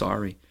say we're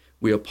sorry.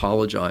 We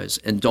apologize,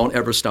 and don't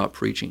ever stop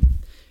preaching.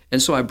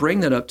 And so I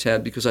bring that up,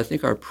 Ted, because I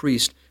think our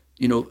priest,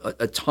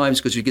 at times,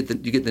 because you get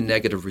the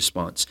negative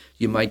response.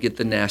 You might get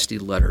the nasty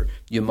letter.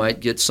 You might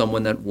get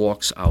someone that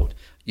walks out.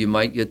 You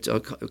might get a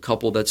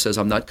couple that says,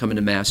 "I'm not coming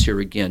to Mass here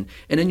again."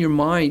 And in your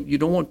mind, you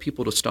don't want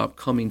people to stop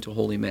coming to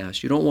Holy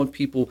Mass. You don't want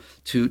people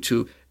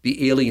to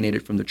be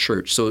alienated from the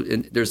church. So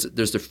there's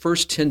the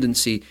first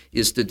tendency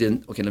is to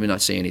then, okay, let me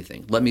not say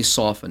anything. Let me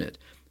soften it.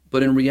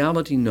 But in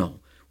reality, no.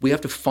 We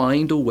have to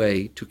find a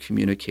way to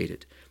communicate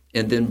it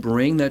and then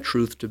bring that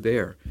truth to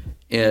bear.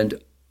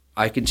 And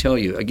I can tell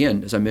you,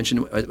 again, as I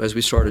mentioned as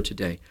we started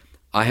today,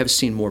 I have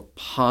seen more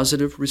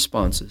positive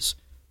responses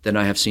than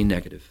I have seen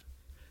negative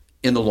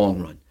in the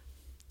long run.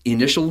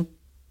 Initial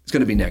is going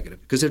to be negative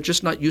because they're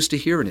just not used to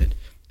hearing it,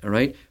 all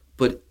right?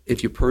 But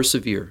if you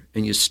persevere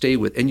and you stay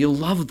with, and you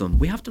love them,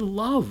 we have to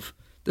love.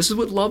 This is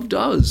what love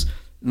does.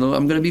 I'm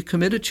going to be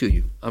committed to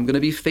you. I'm going to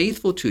be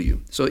faithful to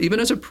you. So even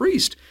as a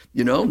priest,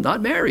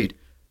 not married,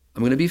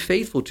 I'm going to be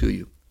faithful to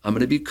you. I'm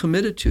going to be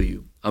committed to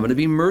you. I'm going to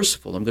be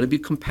merciful. I'm going to be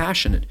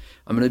compassionate.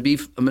 I'm going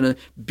to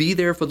be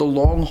there for the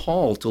long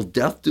haul till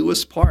death do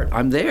us part.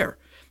 I'm there.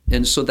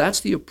 And so that's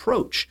the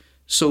approach.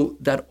 So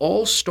that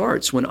all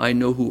starts when I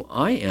know who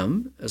I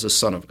am as a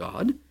son of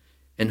God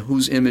and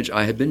whose image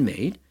I have been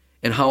made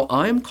and how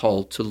I am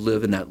called to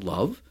live in that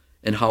love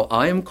and how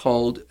I am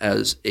called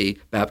as a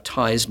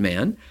baptized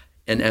man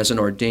and as an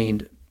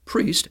ordained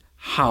priest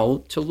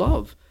how to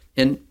love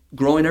and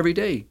growing every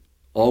day,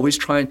 always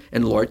trying,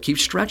 and Lord, keep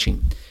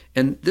stretching.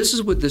 And this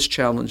is what this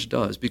challenge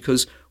does,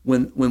 because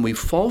when we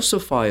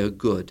falsify a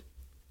good,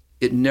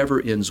 it never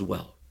ends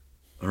well,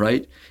 all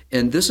right?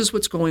 And this is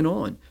what's going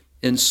on.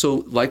 And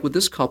so, like with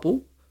this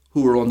couple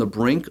who were on the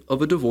brink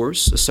of a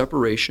divorce, a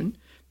separation,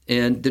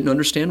 and didn't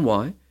understand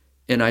why,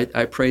 and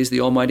I praise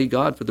the Almighty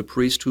God for the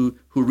priest who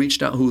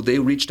they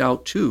reached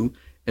out to,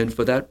 and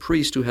for that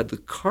priest who had the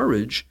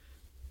courage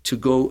to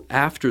go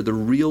after the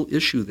real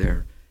issue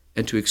there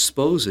and to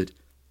expose it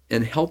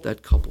and help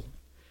that couple.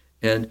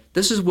 And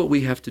this is what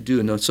we have to do.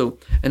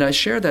 And I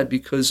share that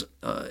because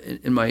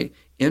in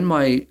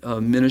my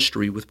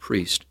ministry with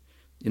priests,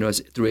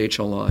 through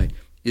HLI,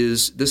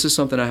 this is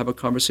something I have a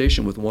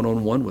conversation with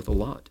one-on-one with a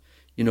lot.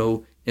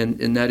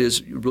 And that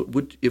is,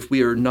 if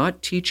we are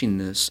not teaching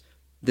this,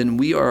 then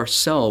we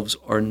ourselves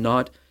are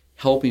not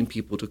helping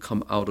people to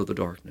come out of the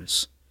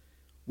darkness.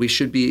 We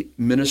should be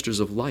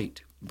ministers of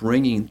light,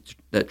 bringing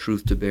that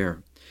truth to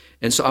bear.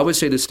 And so I would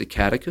say this to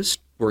catechists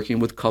working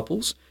with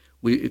couples,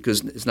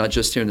 because it's not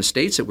just here in the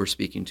States that we're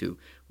speaking to.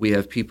 We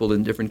have people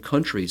in different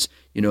countries,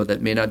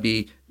 that may not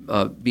be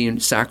being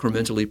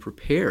sacramentally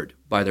prepared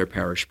by their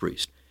parish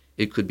priest.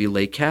 It could be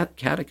lay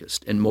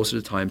catechist, and most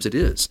of the times it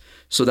is.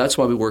 So that's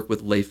why we work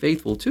with lay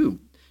faithful too,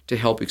 to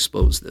help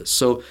expose this.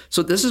 So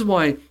this is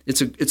why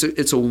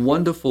it's a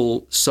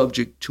wonderful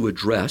subject to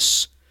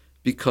address,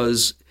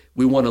 because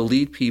we want to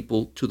lead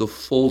people to the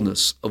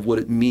fullness of what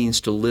it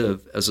means to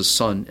live as a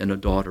son and a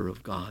daughter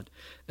of God,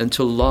 and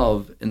to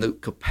love in the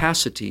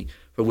capacity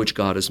for which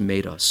God has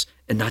made us,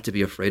 and not to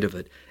be afraid of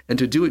it, and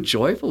to do it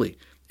joyfully,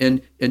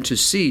 and to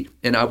see.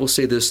 And I will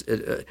say this,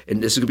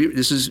 and this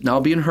is now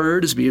being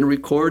heard, it's being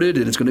recorded,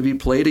 and it's going to be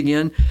played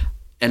again.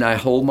 And I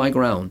hold my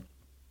ground.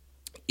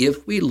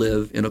 If we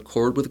live in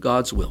accord with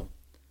God's will,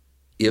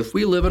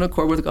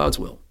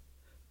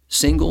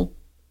 single,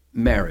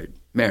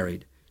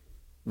 married,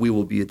 we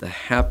will be the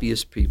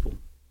happiest people.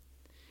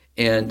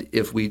 And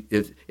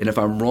if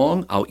I'm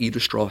wrong, I'll eat a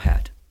straw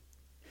hat.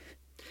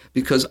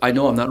 Because I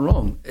know I'm not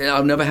wrong. And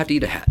I'll never have to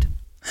eat a hat.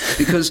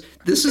 Because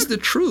this is the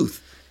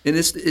truth. And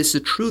it's the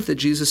truth that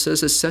Jesus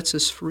says that sets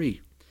us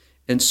free.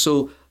 And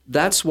so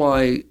that's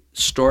why,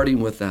 starting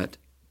with that,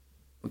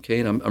 okay,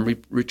 and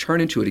I'm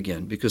returning to it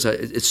again, because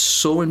it's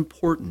so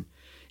important.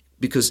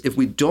 Because if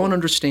we don't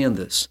understand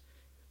this,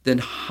 then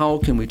how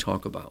can we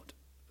talk about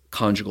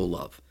conjugal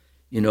love?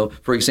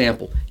 For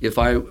example,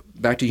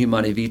 back to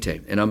Humanae Vitae,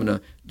 and I'm going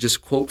to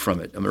just quote from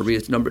it. I'm going to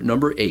read it,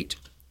 number 8.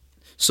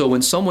 So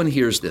when someone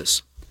hears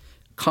this,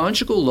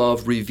 conjugal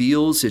love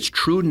reveals its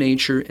true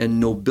nature and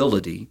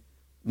nobility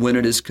when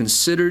it is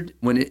considered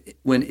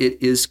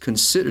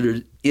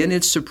in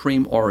its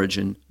supreme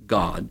origin,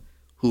 God,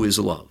 who is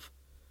love.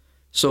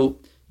 So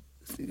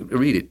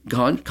read it.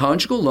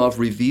 Conjugal love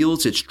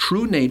reveals its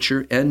true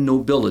nature and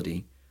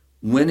nobility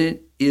when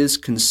it is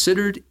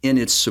considered in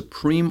its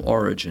supreme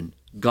origin,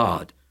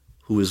 God,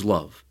 who is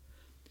love.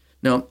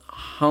 Now,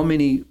 how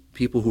many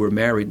people who are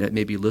married that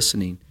may be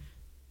listening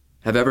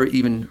have ever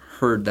even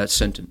heard that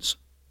sentence,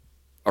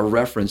 a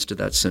reference to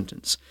that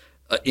sentence,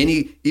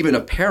 even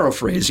a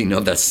paraphrasing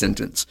of that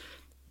sentence?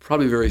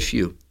 Probably very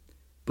few.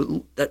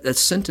 But that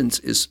sentence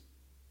is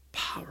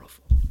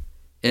powerful,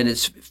 and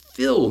it's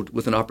filled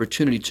with an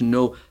opportunity to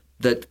know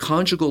that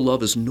conjugal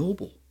love is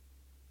noble.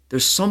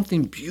 There's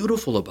something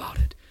beautiful about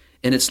it,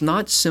 and it's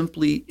not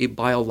simply a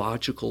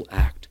biological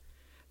act,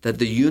 that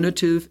the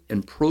unitive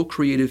and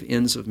procreative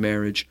ends of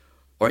marriage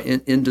are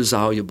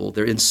indissoluble,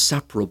 they're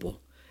inseparable,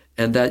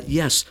 and that,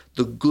 yes,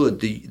 the good,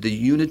 the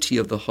unity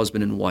of the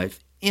husband and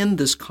wife in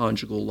this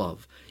conjugal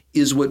love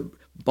is what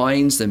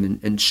binds them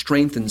and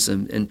strengthens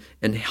them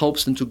and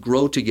helps them to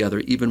grow together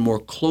even more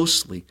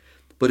closely.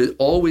 But it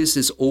always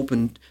is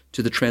open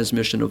to the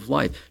transmission of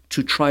life.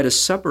 To try to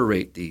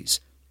separate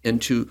these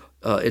and to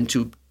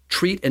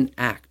treat and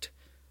act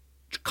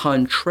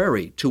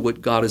contrary to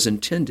what God has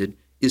intended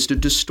is to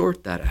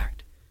distort that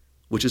act,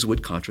 which is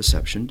what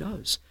contraception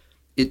does.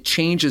 It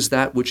changes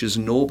that which is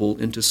noble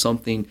into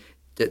something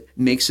that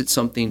makes it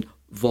something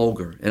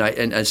vulgar.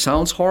 And it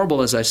sounds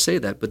horrible as I say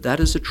that, but that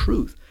is the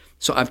truth.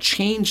 So I've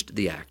changed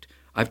the act.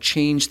 I've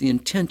changed the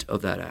intent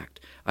of that act.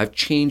 I've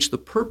changed the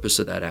purpose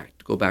of that act,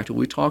 to go back to what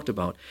we talked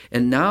about.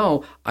 And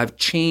now I've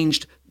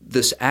changed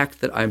this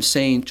act that I'm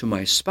saying to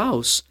my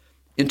spouse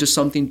into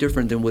something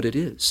different than what it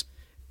is.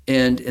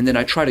 And then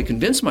I try to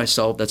convince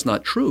myself that's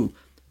not true,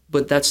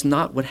 but that's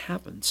not what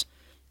happens.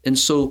 And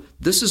so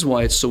this is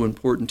why it's so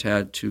important,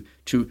 Tad,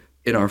 to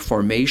in our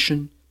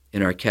formation,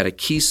 in our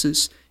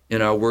catechesis,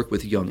 in our work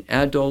with young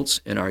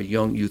adults, in our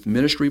young youth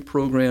ministry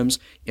programs,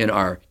 in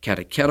our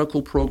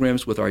catechetical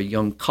programs with our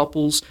young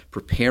couples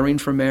preparing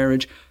for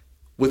marriage,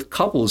 with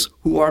couples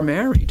who are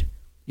married,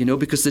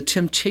 because the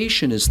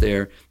temptation is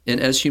there. And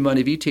as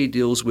Humanae Vitae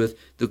deals with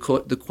the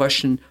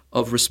question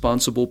of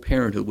responsible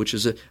parenthood, which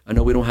is I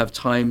know we don't have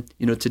time,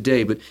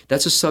 today, but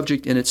that's a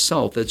subject in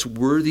itself that's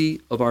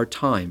worthy of our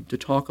time to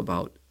talk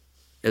about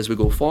as we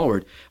go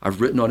forward.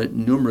 I've written on it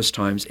numerous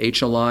times.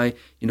 HLI,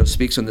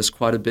 speaks on this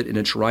quite a bit in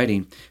its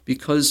writing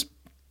because,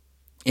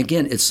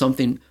 again, it's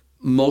something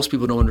most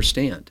people don't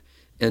understand.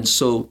 And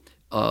so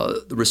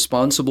the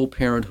responsible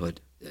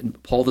parenthood,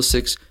 and Paul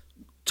VI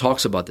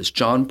talks about this.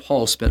 John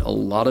Paul spent a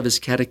lot of his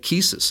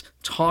catechesis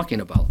talking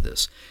about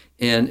this.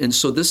 And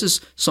so this is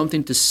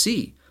something to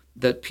see,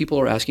 that people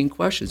are asking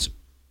questions.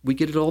 We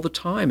get it all the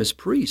time as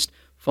priests.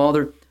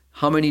 Father,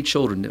 how many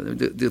children?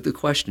 The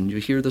question, you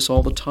hear this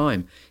all the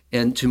time.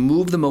 And to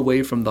move them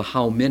away from the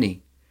how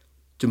many,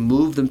 to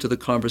move them to the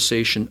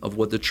conversation of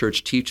what the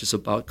church teaches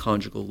about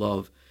conjugal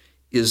love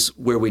is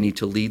where we need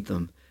to lead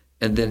them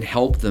and then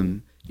help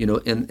them,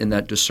 in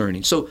that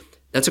discerning. So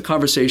that's a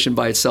conversation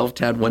by itself,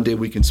 Tad, one day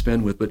we can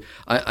spend with. But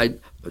I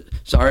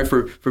sorry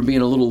for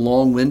being a little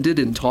long-winded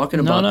in talking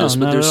about this,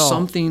 but there's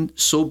something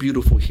so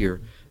beautiful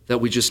here that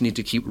we just need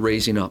to keep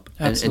raising up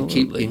and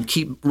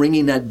keep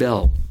ringing that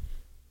bell.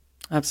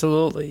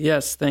 Absolutely.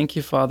 Yes. Thank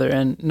you, Father.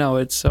 And no,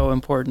 it's so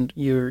important.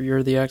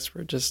 You're the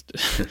expert. Just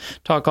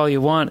talk all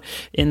you want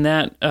in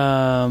that.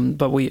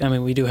 But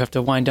we do have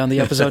to wind down the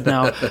episode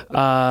now.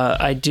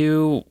 I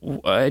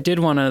did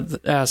want to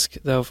ask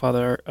though,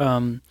 Father,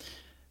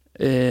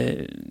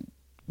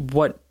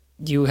 what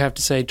you have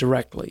to say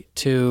directly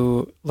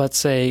to, let's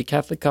say,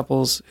 Catholic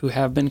couples who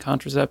have been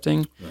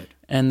contracepting, right,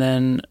 and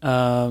then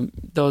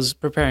those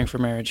preparing for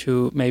marriage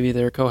who maybe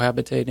they're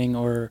cohabitating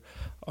or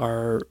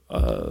are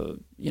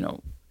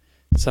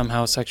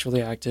somehow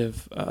sexually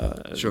active,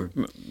 sure,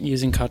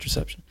 using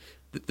contraception.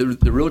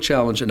 The real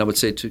challenge, and I would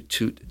say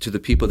to the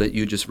people that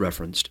you just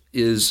referenced,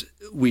 is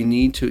we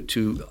need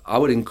to I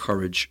would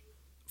encourage,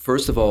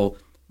 first of all,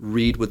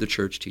 read what the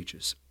church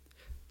teaches.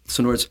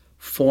 So in other words,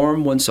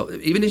 form oneself,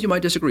 even if you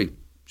might disagree,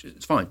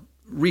 it's fine,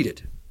 read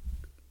it.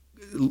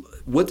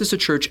 What does the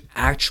church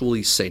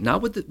actually say?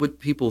 Not what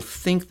people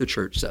think the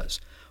church says,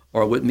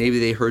 or what maybe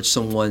they heard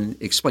someone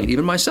explain,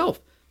 even myself.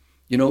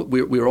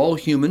 We're all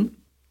human,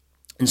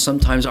 and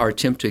sometimes our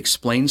attempt to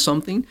explain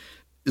something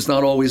is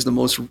not always the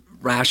most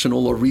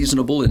rational or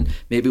reasonable, and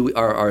maybe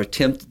our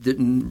attempt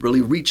didn't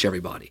really reach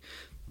everybody.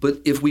 But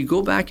if we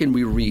go back and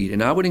we read,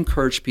 and I would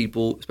encourage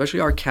people, especially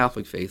our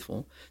Catholic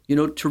faithful,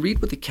 to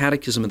read what the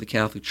Catechism of the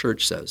Catholic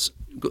Church says.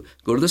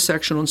 Go to the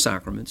section on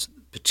sacraments,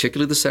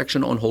 particularly the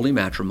section on holy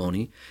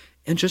matrimony,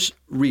 and just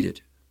read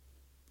it.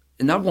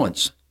 And not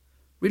once.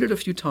 Read it a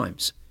few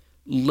times.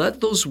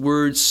 Let those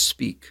words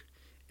speak.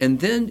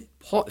 And then,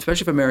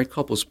 especially for married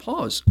couples,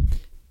 pause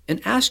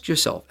and ask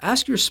yourself,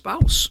 ask your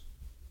spouse,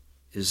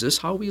 is this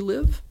how we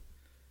live?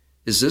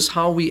 Is this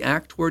how we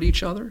act toward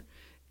each other?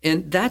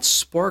 And that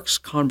sparks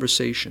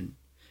conversation.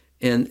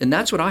 And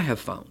that's what I have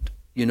found,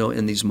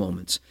 in these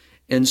moments.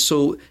 And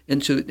so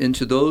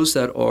into those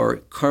that are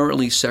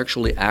currently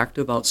sexually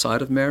active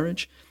outside of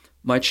marriage,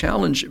 my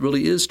challenge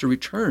really is to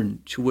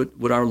return to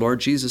what our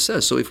Lord Jesus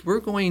says. So if we're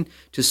going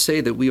to say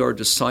that we are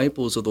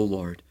disciples of the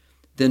Lord,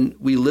 then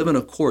we live in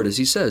accord. As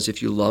he says,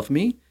 if you love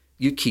me,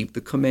 you keep the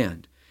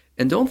command.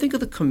 And don't think of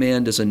the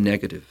command as a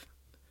negative.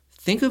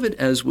 Think of it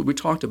as what we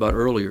talked about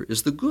earlier,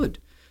 is the good.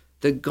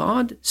 That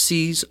God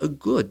sees a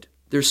good.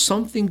 There's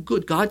something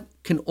good. God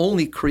can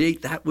only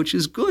create that which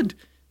is good,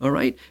 all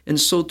right? And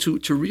so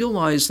to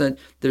realize that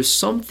there's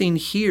something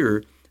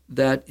here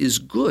that is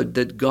good,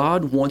 that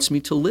God wants me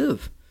to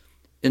live.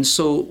 And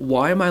so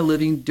why am I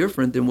living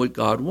different than what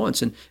God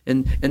wants? And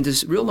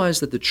to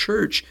realize that the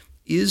church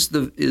is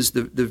the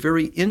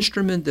very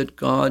instrument that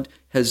God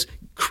has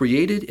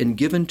created and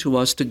given to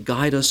us to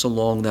guide us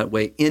along that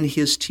way in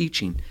his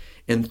teaching.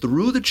 And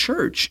through the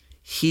church,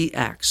 he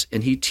acts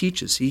and he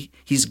teaches.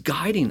 He's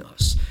guiding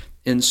us.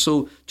 And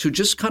so to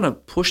just kind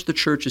of push the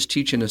church's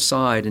teaching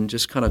aside and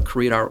just kind of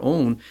create our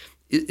own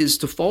is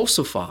to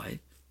falsify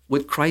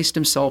what Christ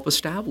himself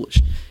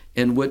established.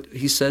 And what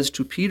he says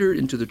to Peter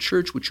and to the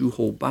church, which you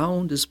hold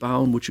bound is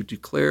bound, which you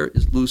declare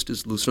is loosed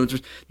is loosed. So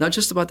it's not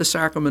just about the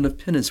sacrament of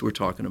penance we're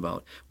talking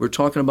about. We're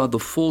talking about the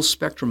full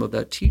spectrum of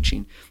that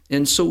teaching.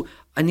 And so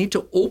I need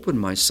to open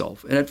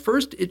myself. And at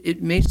first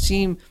it may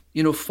seem,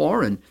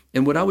 foreign.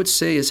 And what I would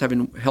say is,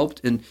 having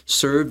helped and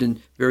served in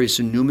various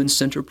Newman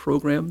Center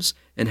programs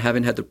and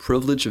having had the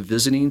privilege of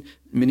visiting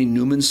many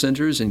Newman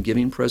Centers and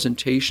giving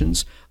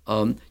presentations,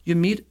 you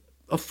meet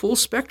a full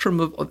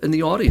spectrum in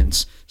the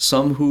audience.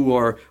 Some who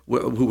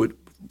would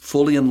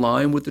fully in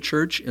line with the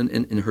church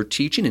and her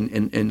teaching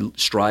and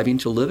striving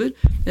to live it.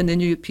 And then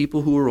you get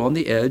people who are on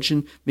the edge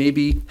and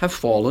maybe have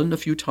fallen a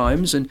few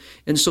times. And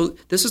so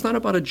this is not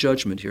about a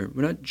judgment here.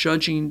 We're not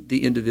judging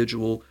the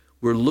individual.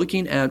 We're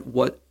looking at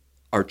what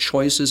our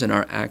choices and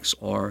our acts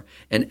are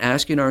and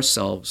asking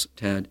ourselves,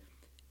 Tad,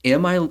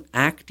 am I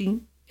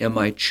acting, am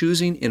I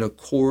choosing in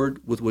accord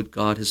with what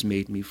God has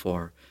made me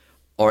for?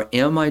 Or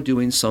am I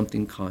doing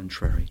something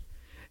contrary?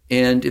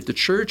 And if the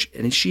church,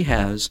 and she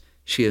has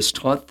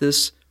taught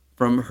this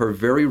from her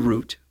very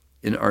root,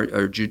 in our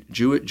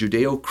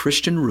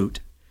Judeo-Christian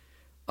root,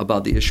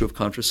 about the issue of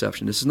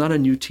contraception. This is not a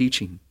new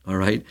teaching, all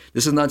right?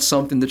 This is not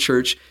something the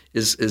church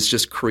is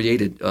just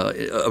created,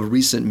 a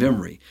recent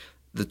memory.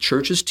 The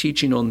church's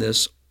teaching on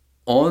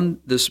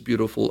this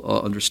beautiful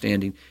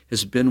understanding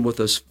has been with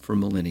us for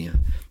millennia.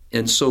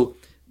 And so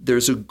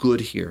there's a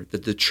good here,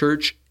 that the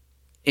church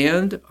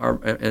and our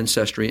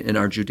ancestry and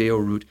our Judeo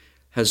root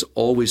has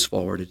always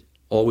forwarded,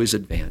 always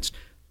advanced.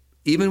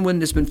 Even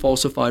when it's been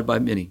falsified by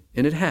many,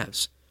 and it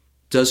has,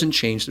 doesn't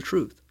change the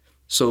truth.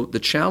 So the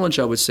challenge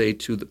I would say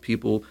to the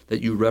people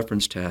that you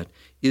referenced, Tad,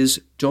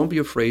 is don't be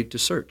afraid to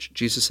search.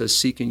 Jesus says,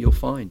 seek and you'll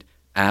find.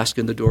 Ask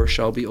and the door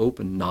shall be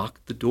open. Knock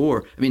the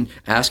door.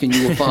 Ask and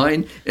you will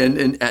find,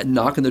 and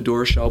knock and the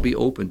door shall be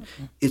open.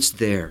 It's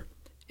there.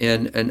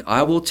 And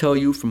I will tell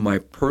you from my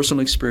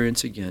personal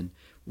experience again,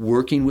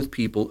 working with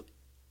people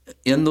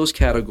in those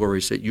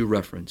categories that you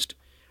referenced,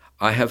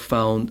 I have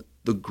found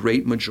the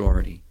great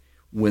majority,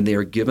 when they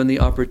are given the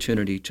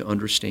opportunity to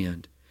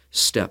understand,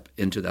 step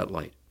into that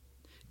light,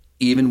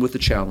 even with the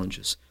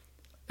challenges.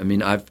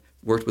 I've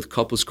worked with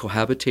couples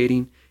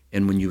cohabitating,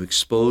 and when you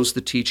expose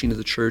the teaching of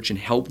the church and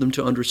help them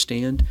to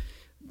understand,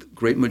 the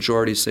great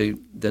majority say,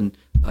 then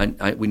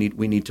we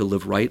need to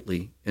live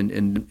rightly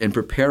and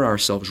prepare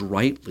ourselves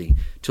rightly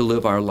to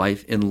live our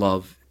life in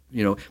love.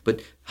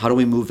 But how do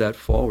we move that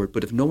forward?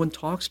 But if no one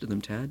talks to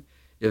them, Tad,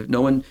 if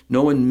no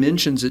one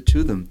mentions it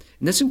to them,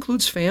 and this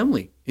includes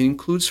family, it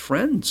includes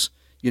friends.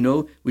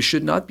 We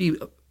should not be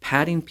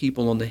patting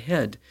people on the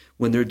head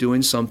when they're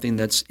doing something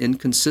that's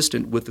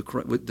inconsistent with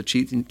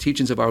the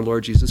teachings of our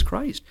Lord Jesus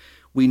Christ.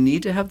 We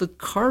need to have the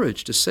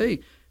courage to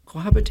say,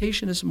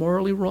 cohabitation is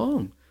morally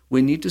wrong.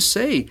 We need to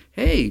say,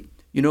 hey,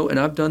 and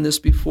I've done this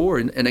before,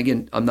 and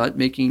again, I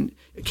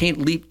can't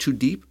leap too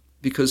deep,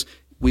 because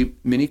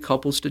many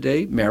couples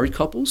today, married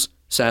couples,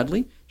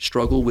 sadly,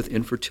 struggle with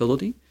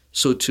infertility.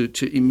 So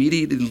to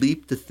immediately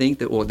leap to think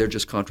that, they're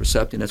just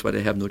contracepting, that's why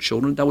they have no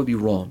children, that would be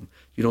wrong.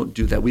 You don't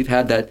do that. We've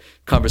had that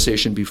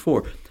conversation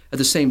before. At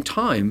the same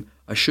time,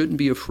 I shouldn't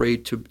be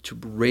afraid to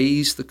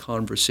raise the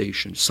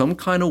conversation, some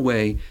kind of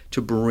way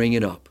to bring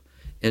it up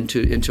and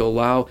to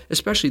allow,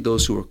 especially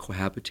those who are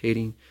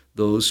cohabitating,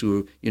 those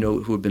who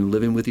who have been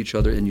living with each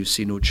other and you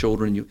see no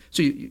children.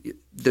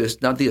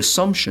 There's not the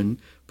assumption,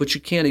 but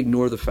you can't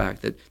ignore the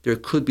fact that there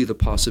could be the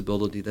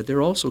possibility that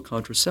they're also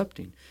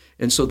contracepting.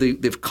 And so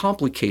they've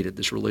complicated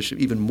this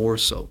relationship even more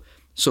so.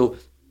 So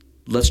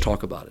let's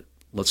talk about it.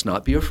 Let's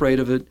not be afraid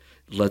of it.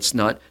 Let's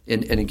not,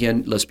 and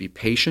again, let's be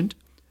patient.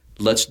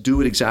 Let's do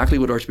it exactly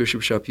what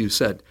Archbishop Chaput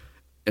said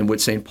and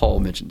what St. Paul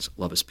mentions.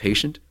 Love is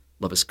patient.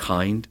 Love is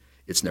kind.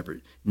 It's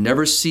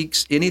never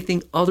seeks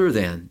anything other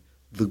than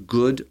the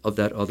good of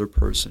that other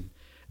person.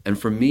 And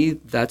for me,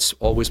 that's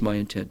always my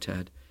intent,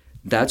 Tad.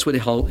 That's what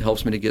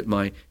helps me to get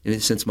my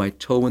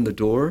toe in the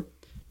door,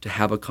 to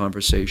have a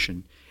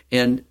conversation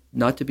and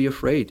not to be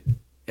afraid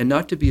and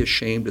not to be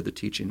ashamed of the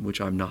teaching,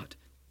 which I'm not,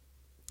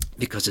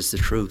 because it's the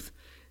truth.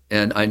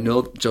 And I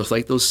know, just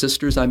like those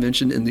sisters I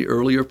mentioned in the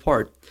earlier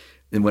part,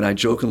 and when I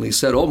jokingly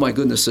said, "Oh my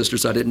goodness,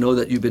 sisters, I didn't know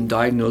that you've been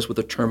diagnosed with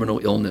a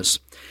terminal illness,"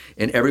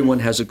 and everyone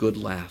has a good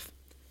laugh,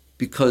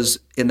 because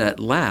in that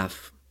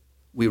laugh,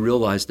 we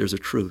realize there's a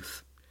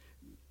truth.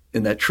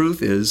 And that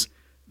truth is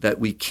that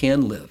we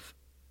can live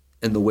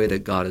in the way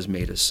that God has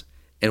made us,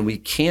 and we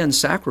can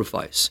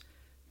sacrifice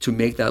to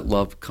make that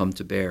love come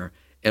to bear,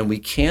 and we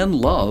can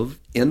love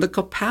in the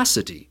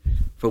capacity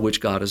for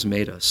which God has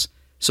made us.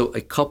 So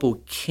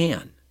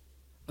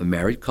a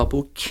married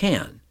couple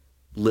can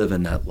live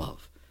in that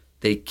love.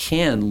 They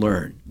can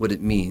learn what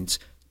it means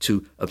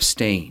to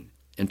abstain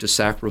and to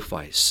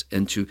sacrifice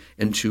and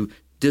to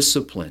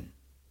discipline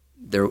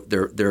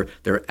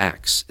their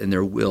acts and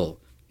their will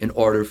in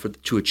order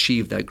to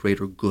achieve that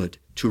greater good,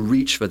 to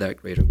reach for that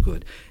greater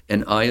good.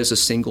 And I, as a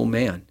single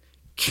man,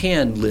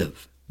 can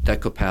live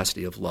that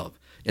capacity of love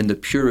and the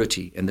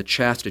purity and the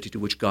chastity to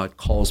which God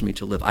calls me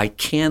to live. I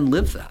can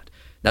live that.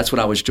 That's what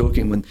I was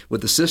joking with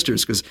the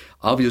sisters, because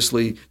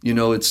obviously,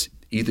 it's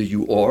either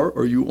you are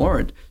or you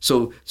aren't.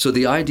 So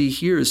the idea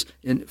here is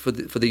for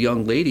the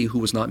young lady who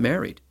was not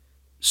married.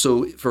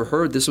 So for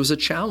her, this was a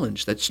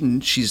challenge that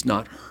she's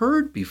not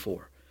heard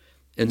before.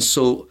 And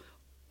so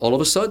all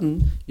of a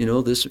sudden,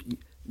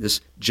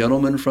 this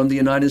gentleman from the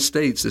United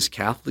States, this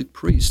Catholic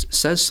priest,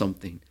 says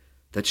something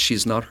that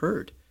she's not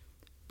heard.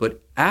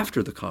 But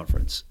after the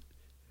conference,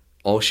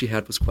 all she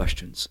had was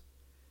questions.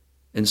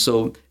 And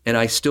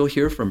I still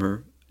hear from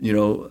her,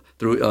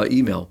 through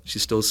email. She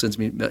still sends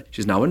me,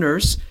 she's now a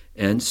nurse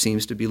and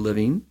seems to be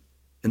living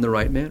in the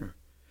right manner.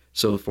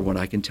 So from what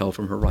I can tell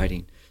from her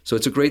writing. So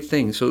it's a great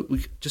thing. So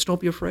just don't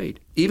be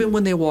afraid. Even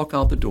when they walk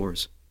out the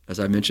doors, as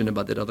I mentioned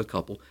about that other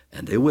couple,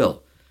 and they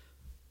will,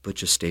 but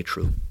just stay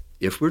true.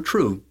 If we're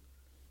true,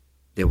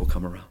 they will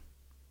come around.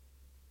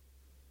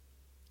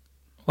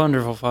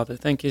 Wonderful, Father.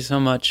 Thank you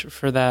so much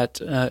for that.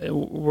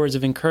 Words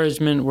of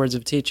encouragement, words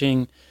of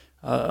teaching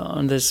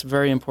on this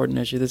very important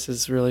issue. This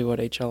is really what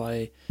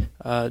HLI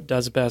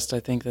does best. I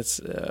think that's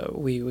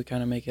we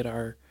kind of make it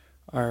our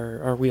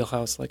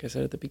wheelhouse, like I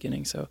said at the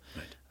beginning. So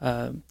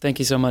thank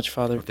you so much,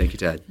 Father. Well, thank you,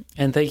 Dad.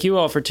 And thank you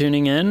all for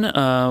tuning in,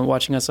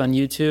 watching us on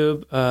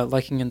YouTube,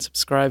 liking and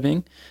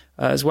subscribing,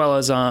 as well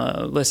as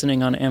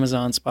listening on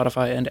Amazon,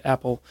 Spotify, and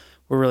Apple.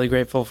 We're really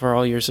grateful for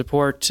all your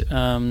support.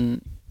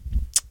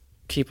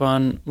 Keep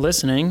on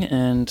listening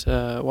and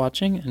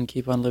watching, and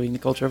keep on living the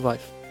culture of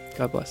life.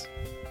 God bless.